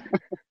 Yeah.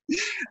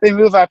 They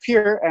move up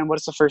here, and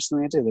what's the first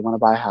thing they do? They want to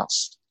buy a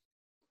house.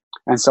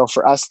 And so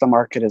for us, the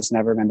market has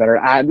never been better.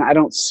 I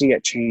don't see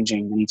it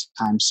changing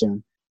anytime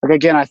soon. Like,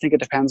 again, I think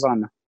it depends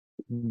on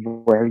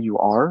where you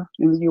are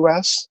in the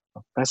U.S.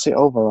 But I say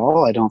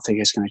overall, I don't think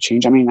it's going to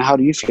change. I mean, how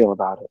do you feel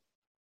about it?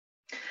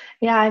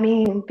 Yeah, I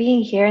mean,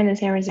 being here in the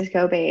San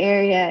Francisco Bay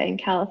Area in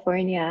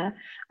California,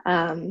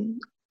 I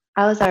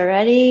was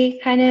already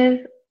kind of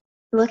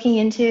looking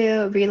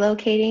into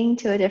relocating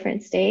to a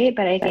different state,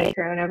 but I think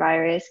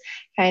coronavirus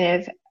kind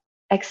of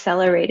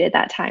accelerated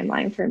that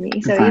timeline for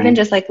me. So even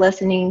just like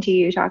listening to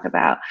you talk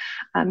about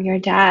your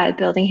dad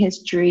building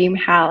his dream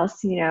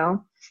house,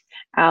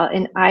 out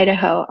in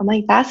Idaho, I'm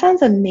like, that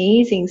sounds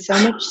amazing. So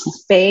much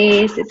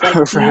space. It's like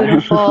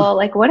beautiful.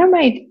 Like, what am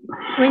I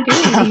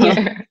doing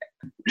here?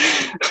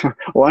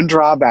 One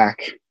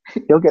drawback,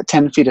 you'll get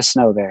 10 feet of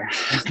snow there.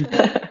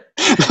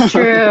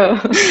 True.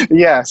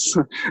 Yes.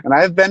 And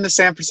I've been to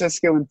San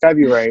Francisco in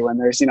February when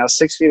there's,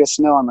 6 feet of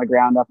snow on the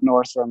ground up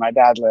north where my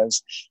dad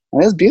lives.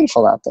 And it's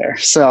beautiful out there.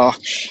 So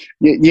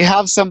you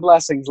have some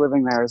blessings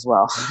living there as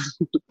well.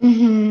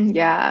 Mm-hmm.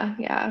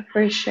 Yeah,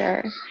 for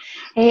sure.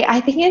 Hey, I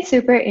think it's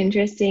super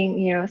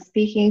interesting,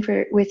 speaking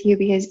with you,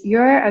 because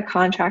you're a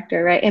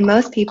contractor, right? And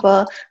most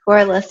people who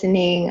are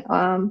listening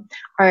are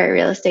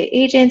real estate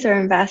agents or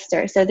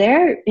investors. So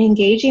they're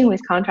engaging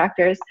with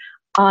contractors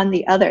on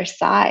the other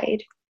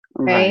side,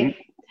 right?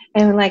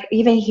 And like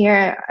even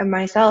here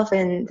myself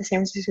in the San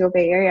Francisco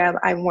Bay Area,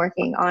 I'm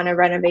working on a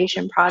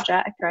renovation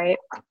project, right?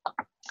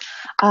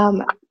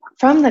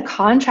 From the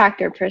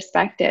contractor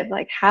perspective,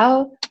 like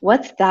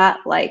what's that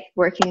like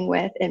working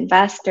with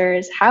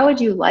investors? How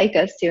would you like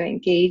us to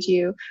engage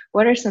you?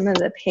 What are some of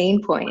the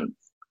pain points?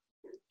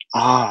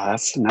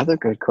 That's another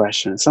good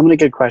question. So many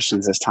good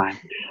questions this time.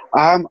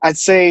 I'd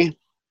say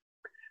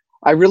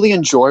I really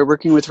enjoy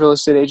working with real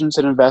estate agents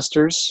and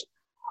investors.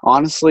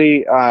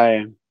 Honestly,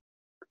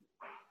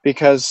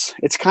 because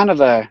it's kind of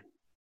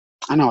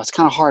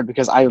hard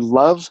because I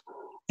love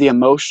the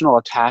emotional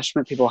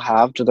attachment people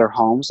have to their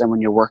homes. And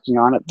when you're working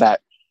on it, that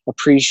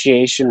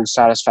appreciation and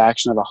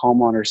satisfaction of the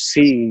homeowner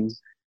seeing,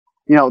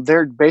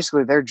 they're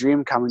basically their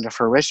dream coming to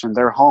fruition,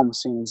 their home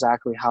seeing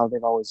exactly how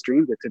they've always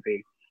dreamed it to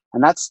be.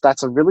 And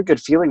that's a really good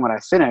feeling when I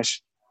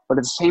finish. But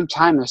at the same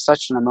time, there's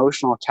such an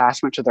emotional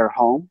attachment to their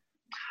home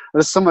but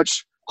it's so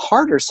much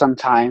harder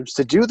sometimes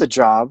to do the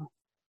job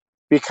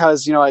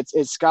because, you know,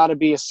 it's got to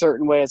be a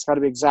certain way. It's got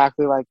to be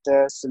exactly like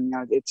this. And, you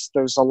know,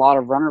 there's a lot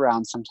of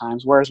runaround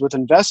sometimes. Whereas with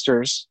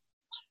investors,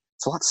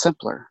 it's a lot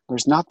simpler.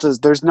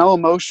 There's no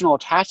emotional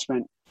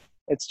attachment.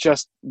 It's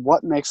just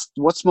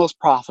what's most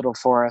profitable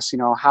for us. You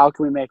know, how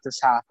can we make this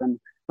happen?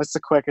 What's the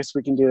quickest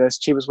we can do this?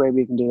 Cheapest way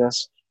we can do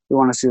this? We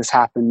want to see this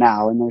happen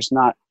now. And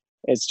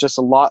it's just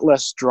a lot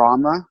less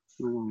drama.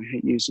 I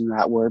hate using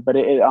that word, but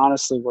it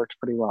honestly worked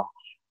pretty well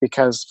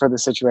for the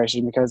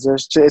situation, because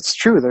it's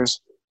true. There's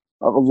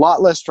a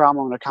lot less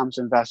drama when it comes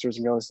to investors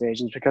and real estate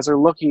agents, because they're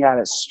looking at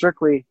it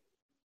strictly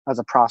as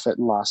a profit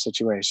and loss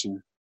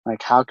situation.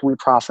 Like, how can we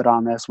profit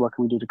on this? What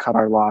can we do to cut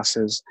our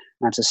losses?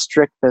 And it's a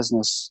strict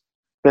business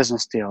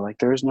deal. Like,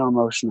 there is no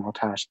emotional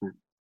attachment.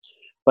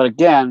 But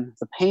again,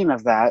 the pain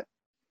of that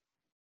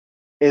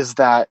is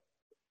that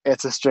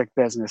it's a strict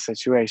business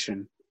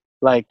situation.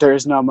 Like, there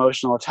is no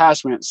emotional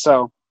attachment.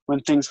 So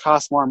when things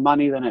cost more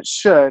money than it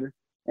should,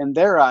 in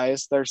their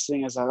eyes, they're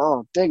seeing as like,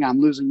 oh, dang,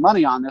 I'm losing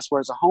money on this.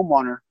 Whereas a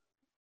homeowner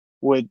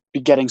would be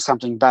getting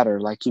something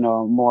better, like, you know,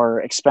 a more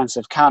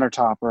expensive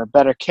countertop or a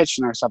better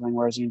kitchen or something,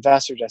 whereas the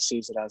investor just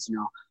sees it as, you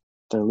know,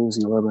 they're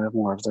losing a little bit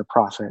more of their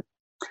profit.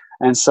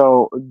 And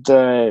so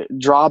the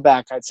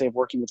drawback, I'd say, of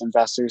working with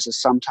investors is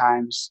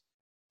sometimes,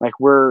 like,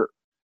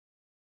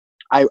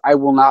 I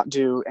will not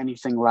do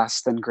anything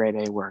less than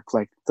grade A work,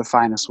 like the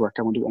finest work.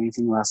 I won't do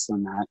anything less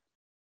than that.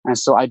 And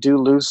so I do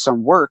lose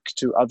some work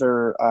to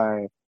other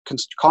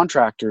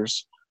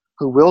contractors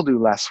who will do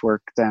less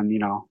work than, you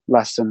know,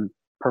 less than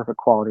perfect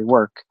quality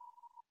work,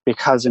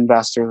 because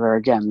investors are,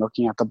 again,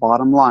 looking at the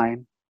bottom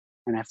line,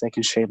 and if they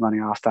can shave money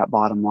off that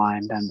bottom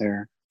line, then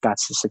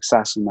that's the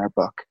success in their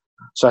book.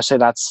 So I say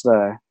that's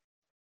the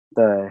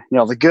you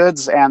know, the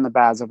goods and the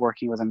bads of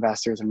working with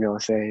investors and real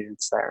estate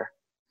agents there.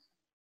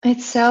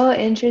 It's so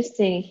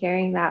interesting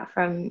hearing that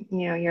from,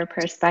 you know, your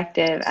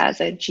perspective as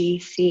a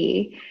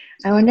GC.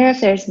 I wonder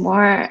if there's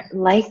more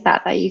like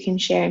that you can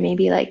share,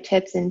 maybe like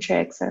tips and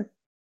tricks of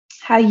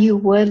how you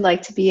would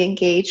like to be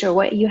engaged, or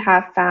what you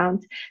have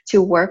found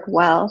to work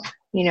well,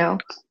 you know,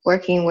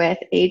 working with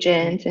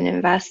agents and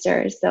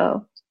investors,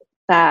 so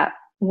that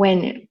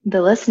when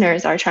the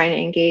listeners are trying to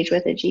engage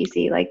with a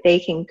GC, like, they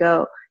can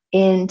go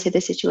into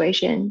the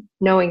situation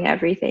knowing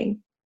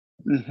everything.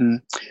 Mm-hmm.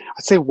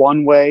 I'd say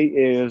one way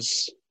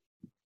is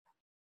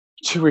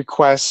to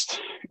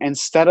request,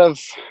 instead of,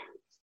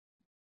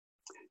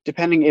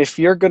 depending if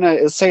you're gonna,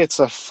 let's say it's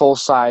a full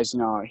size, you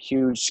know, a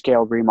huge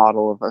scale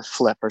remodel of a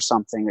flip or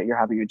something that you're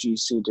having a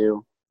GC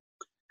do,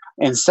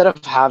 instead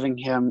of having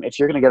him, if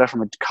you're gonna get it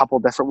from a couple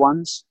different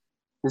ones,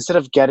 instead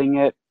of getting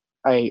it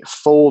a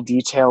full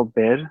detailed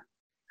bid,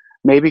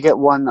 maybe get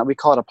one that we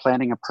call it a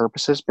planning and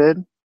purposes bid,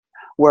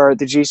 where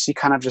the GC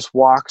kind of just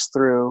walks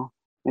through,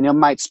 and you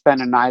might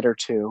spend a night or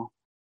two,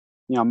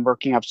 you know,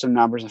 working up some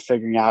numbers and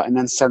figuring out, and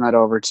then send that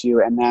over to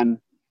you. And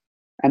then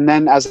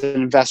as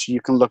an investor,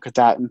 you can look at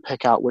that and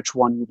pick out which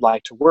one you'd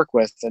like to work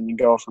with, and you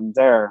go from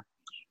there.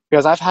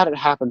 Because I've had it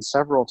happen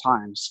several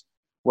times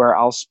where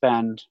I'll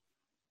spend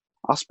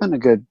a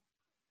good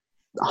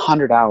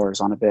 100 hours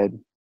on a bid,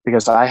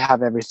 because I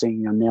have everything,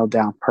 you know, nailed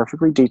down,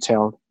 perfectly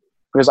detailed.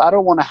 Because I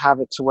don't want to have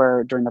it to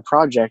where during the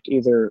project,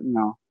 either, you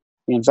know,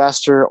 the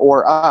investor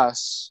or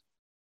us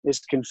is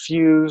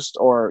confused,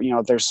 or, you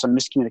know, there's some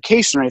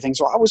miscommunication or anything.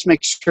 So I always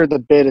make sure the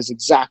bid is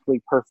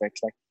exactly perfect.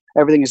 Like,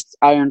 everything is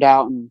ironed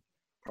out and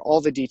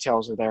all the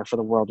details are there for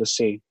the world to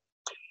see.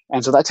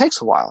 And so that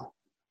takes a while.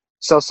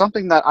 So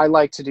something that I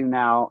like to do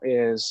now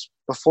is,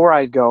 before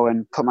I go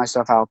and put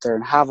myself out there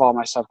and have all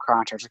my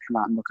subcontractors come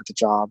out and look at the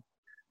job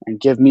and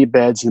give me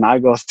bids, and I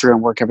go through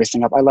and work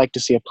everything up, I like to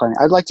see a plan.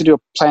 I'd like to do a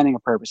planning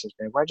of purposes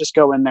bid, where I just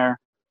go in there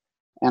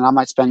and I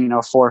might spend, you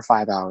know, 4 or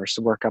 5 hours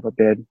to work up a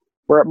bid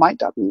where it might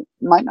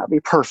not be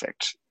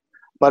perfect,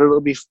 but it will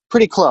be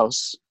pretty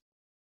close.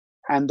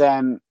 And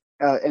then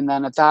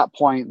at that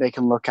point, they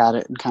can look at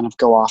it and kind of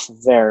go off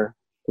of there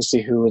to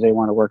see who they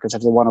want to work with.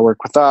 If they want to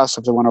work with us,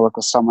 if they want to work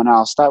with someone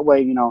else, that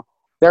way, you know,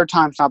 their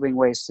time's not being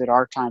wasted,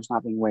 our time's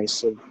not being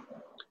wasted.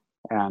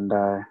 And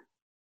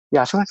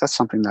I feel like that's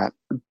something that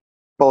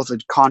both a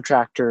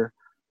contractor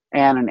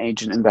and an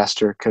agent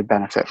investor could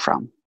benefit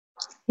from.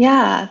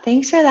 Yeah,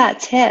 thanks for that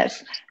tip.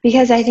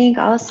 Because I think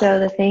also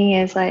the thing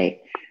is,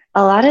 like,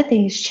 a lot of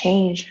things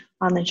change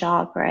on the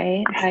job,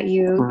 right? That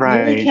you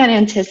really can't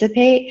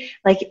anticipate.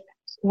 Like,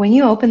 when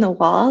you open the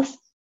walls,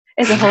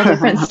 it's a whole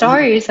different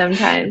story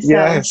sometimes.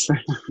 Yes. So.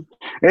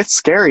 It's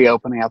scary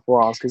opening up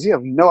walls because you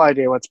have no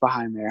idea what's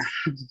behind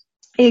there.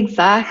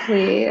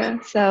 Exactly.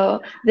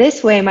 So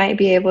this way might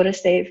be able to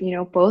save, you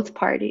know, both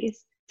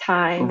parties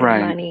time,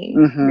 and money,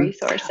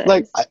 resources.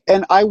 Like,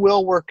 and I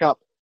will work up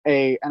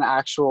an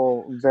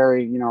actual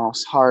very, you know,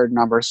 hard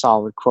number,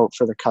 solid quote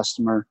for the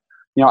customer,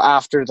 you know,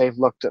 after they've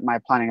looked at my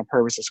planning and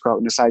purposes quote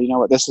and decide, you know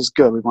what, this is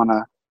good. We want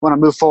to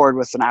move forward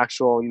with an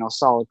actual, you know,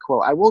 solid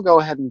quote. I will go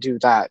ahead and do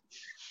that.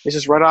 It's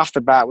just right off the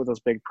bat with those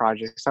big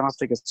projects, I don't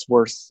think it's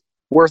worth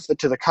it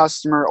to the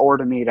customer or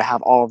to me to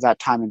have all of that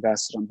time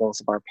invested on both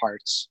of our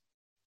parts.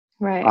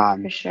 Right,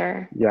 for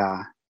sure.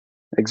 Yeah.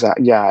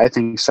 Exactly. Yeah, I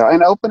think so.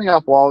 And opening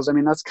up walls, I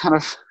mean, that's kind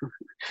of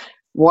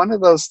one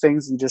of those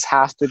things you just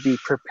have to be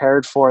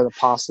prepared for the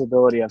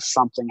possibility of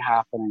something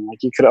happening.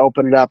 Like you could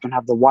open it up and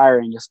have the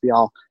wiring just be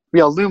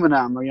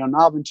aluminum or,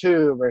 knob and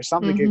tube, or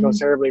something could go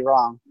terribly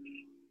wrong.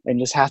 And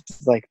just have to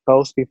like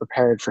both be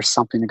prepared for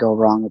something to go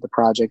wrong with the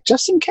project,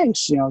 just in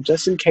case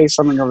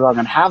something goes wrong,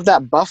 and have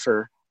that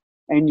buffer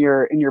in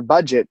your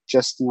budget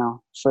just,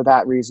 for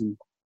that reason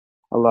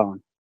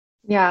alone.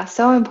 Yeah,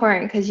 so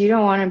important, because you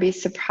don't want to be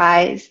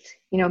surprised,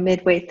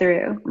 midway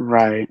through.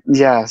 Right.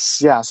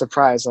 Yes. Yeah.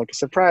 Surprise. Like,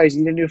 surprise,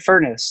 you need a new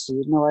furnace. You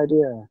had no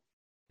idea.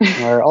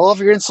 Or all of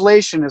your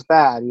insulation is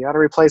bad. You got to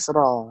replace it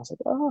all. I was like,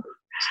 oh.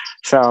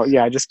 So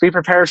yeah, just be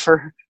prepared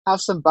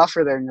have some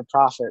buffer there in your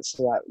profit,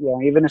 so that,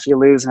 even if you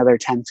lose another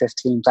 10,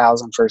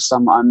 15,000 for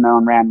some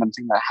unknown random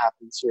thing that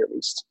happens here, at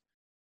least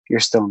you're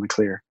still in the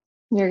clear.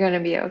 You're going to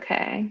be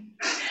okay.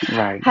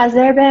 Right. Has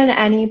there been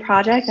any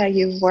project that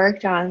you've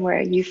worked on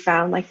where you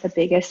found like the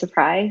biggest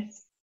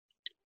surprise?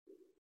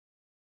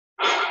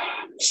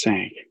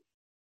 Saying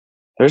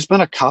there's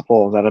been a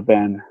couple that have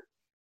been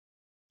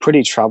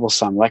pretty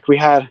troublesome. Like we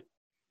had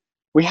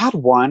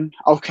one.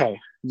 Okay.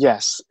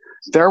 Yes,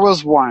 there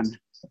was one.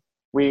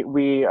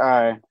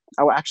 I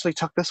actually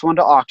took this one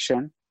to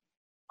auction,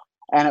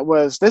 and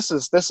this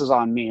is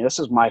on me. This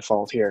is my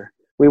fault here.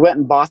 We went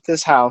and bought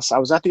this house. I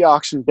was at the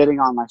auction bidding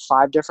on like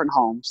 5 different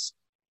homes,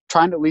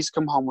 trying to at least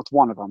come home with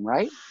one of them,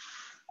 right?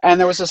 And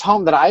there was this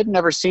home that I had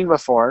never seen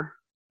before,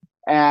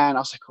 and I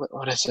was like,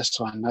 what is this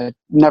one? I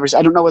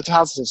don't know what the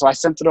house is. So I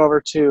sent it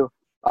over to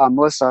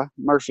Melissa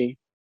Murphy,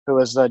 who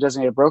was the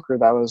designated broker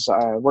that I was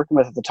working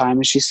with at the time,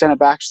 and she sent it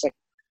back. She's like,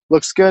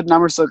 looks good,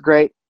 numbers look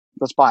great,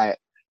 let's buy it.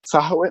 So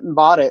I went and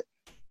bought it,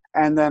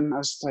 and then I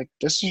was like,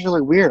 this is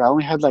really weird. I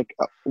only had like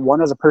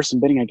one other person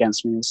bidding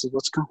against me. I said,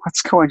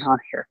 what's going on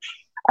here?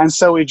 And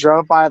so we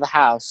drove by the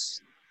house,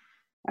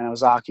 and it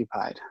was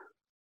occupied.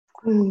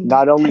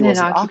 Not only was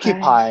it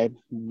occupied,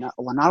 not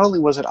only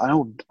was it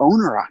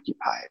owner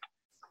occupied,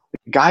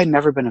 the guy had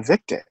never been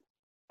evicted.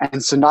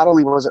 And so not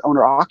only was it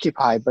owner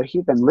occupied, but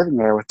he'd been living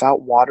there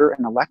without water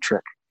and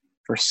electric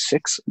for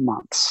 6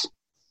 months.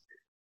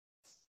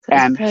 So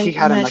and he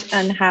had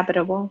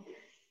uninhabitable.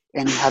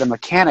 And he had a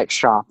mechanic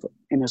shop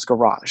in his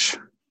garage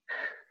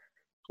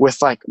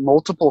with like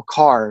multiple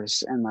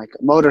cars and like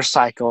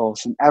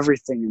motorcycles and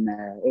everything in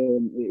there.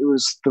 And it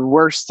was the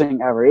worst thing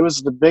ever. It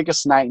was the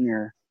biggest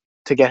nightmare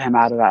to get him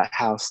out of that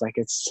house. Like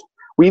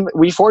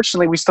we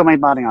fortunately, we still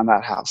made money on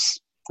that house.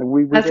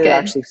 We did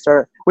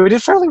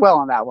fairly well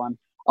on that one.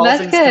 All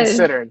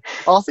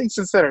things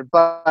considered,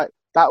 but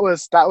that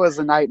was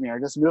a nightmare,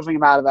 just moving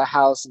him out of that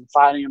house and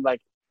finding him. Like,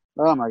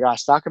 oh my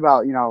gosh, talk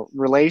about,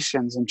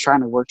 relations and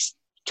trying to work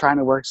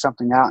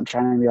something out and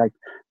trying to be like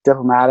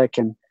diplomatic,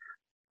 and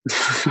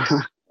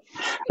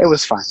it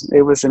was fun.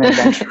 It was an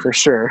adventure for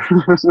sure.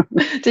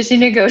 Did you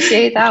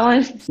negotiate that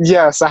one?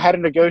 Yes, I had to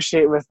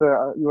negotiate with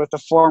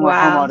the former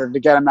homeowner to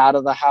get him out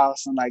of the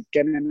house and like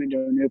get him into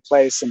a new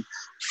place and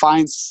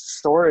find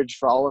storage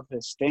for all of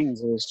his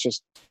things. It was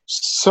just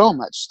so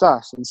much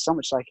stuff, and so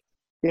much, like,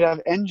 he'd have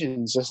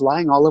engines just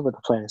lying all over the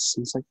place.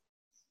 And it's like,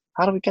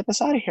 how do we get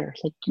this out of here?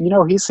 Like,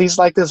 he's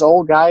like this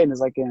old guy in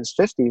his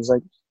 50s,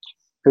 like,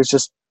 who's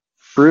just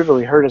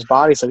brutally hurt his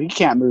body, so he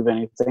can't move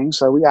anything.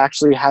 So we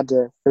actually had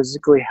to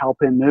physically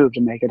help him move to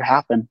make it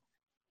happen.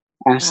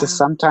 And it's just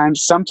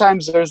sometimes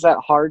there's that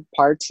hard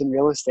parts in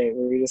real estate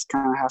where you just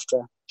kind of have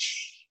to,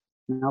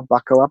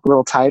 buckle up a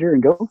little tighter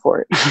and go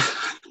for it.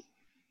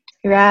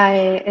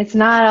 Right. It's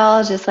not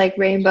all just like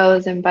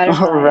rainbows and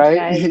butterflies. Right.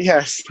 Guys.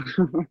 Yes.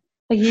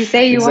 Like you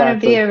say, you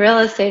want to be a real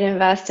estate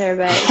investor,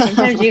 but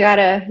sometimes you got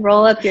to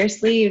roll up your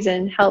sleeves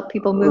and help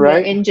people move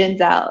their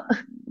engines out.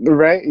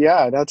 Right.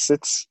 Yeah.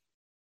 It's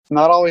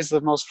not always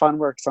the most fun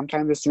work.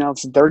 Sometimes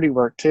it's dirty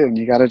work too, and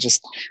you got to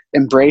just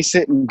embrace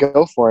it and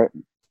go for it.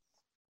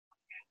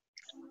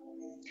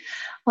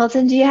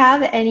 Walton, do you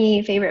have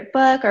any favorite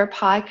book or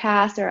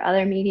podcast or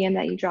other medium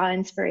that you draw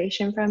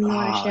inspiration from you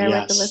want to share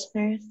with the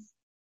listeners?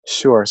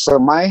 Sure. So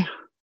my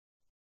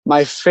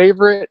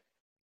favorite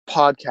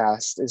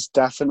podcast is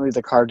definitely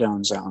The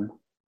Cardone Zone.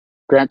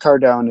 Grant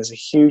Cardone is a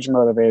huge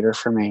motivator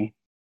for me,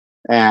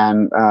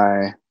 and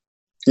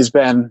he's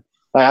been,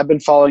 like, I've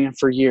been following him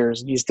for years,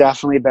 and he's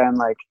definitely been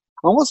like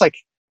almost like,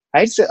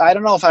 I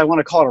don't know if I want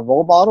to call it a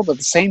role model, but at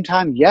the same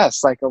time,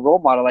 yes, like a role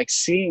model, like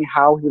seeing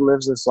how he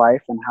lives his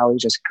life and how he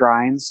just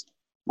grinds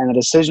and the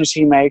decisions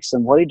he makes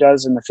and what he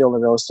does in the field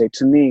of real estate,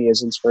 to me,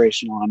 is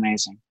inspirational and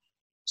amazing.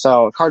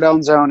 So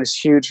Cardone Zone is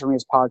huge for me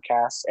as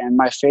podcast. And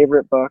my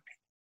favorite book,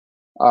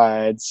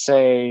 I'd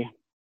say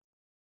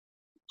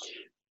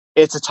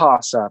it's a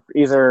toss-up.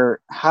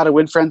 Either How to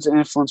Win Friends and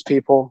Influence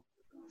People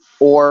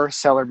or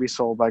Sell or Be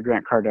Sold by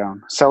Grant Cardone.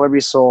 Sell or Be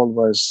Sold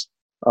was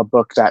a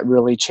book that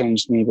really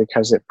changed me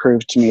because it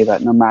proved to me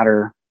that no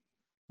matter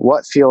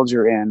what field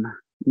you're in,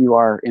 you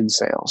are in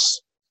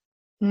sales.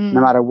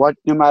 No matter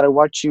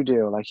what you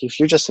do, like if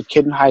you're just a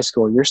kid in high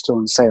school, you're still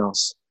in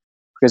sales,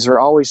 because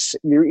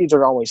you're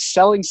either always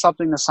selling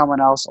something to someone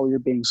else or you're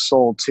being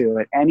sold to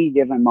at any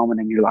given moment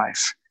in your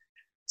life.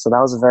 So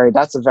that's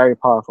a very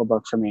powerful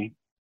book for me.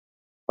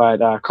 But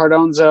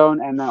Cardone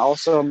Zone, and then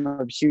also I'm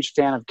a huge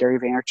fan of Gary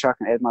Vaynerchuk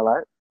and Ed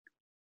Mylett.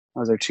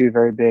 Those are two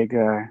very big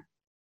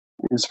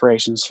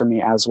inspirations for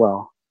me as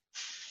well.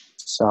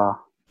 So,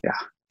 yeah.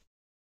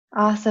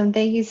 Awesome.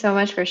 Thank you so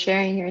much for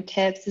sharing your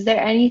tips. Is there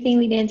anything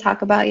we didn't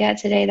talk about yet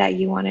today that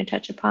you want to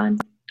touch upon?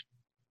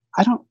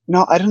 I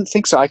don't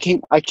think so. I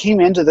came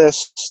into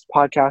this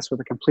podcast with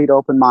a complete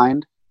open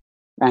mind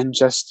and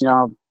just,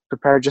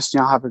 prepared just,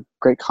 have a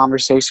great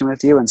conversation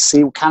with you and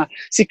see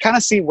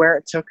where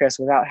it took us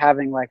without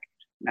having like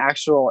an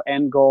actual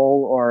end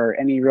goal or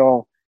any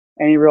real,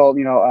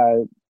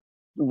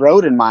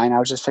 road in mind. I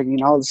was just thinking,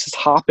 let's just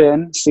hop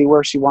in, see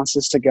where she wants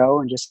us to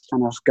go and just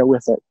kind of go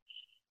with it.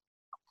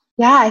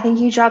 Yeah, I think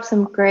you dropped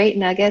some great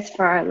nuggets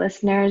for our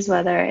listeners,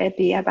 whether it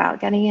be about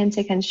getting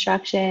into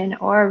construction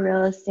or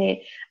real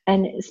estate,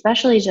 and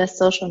especially just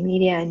social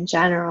media in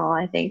general.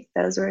 I think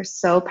those were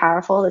so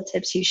powerful, the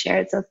tips you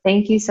shared. So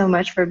thank you so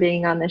much for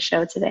being on the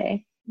show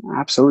today.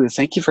 Absolutely.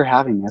 Thank you for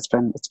having me. It's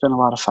been a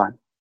lot of fun.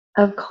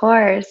 Of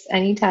course,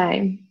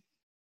 anytime.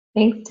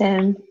 Thanks,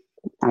 Tim.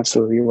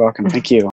 Absolutely. You're welcome. Thank you.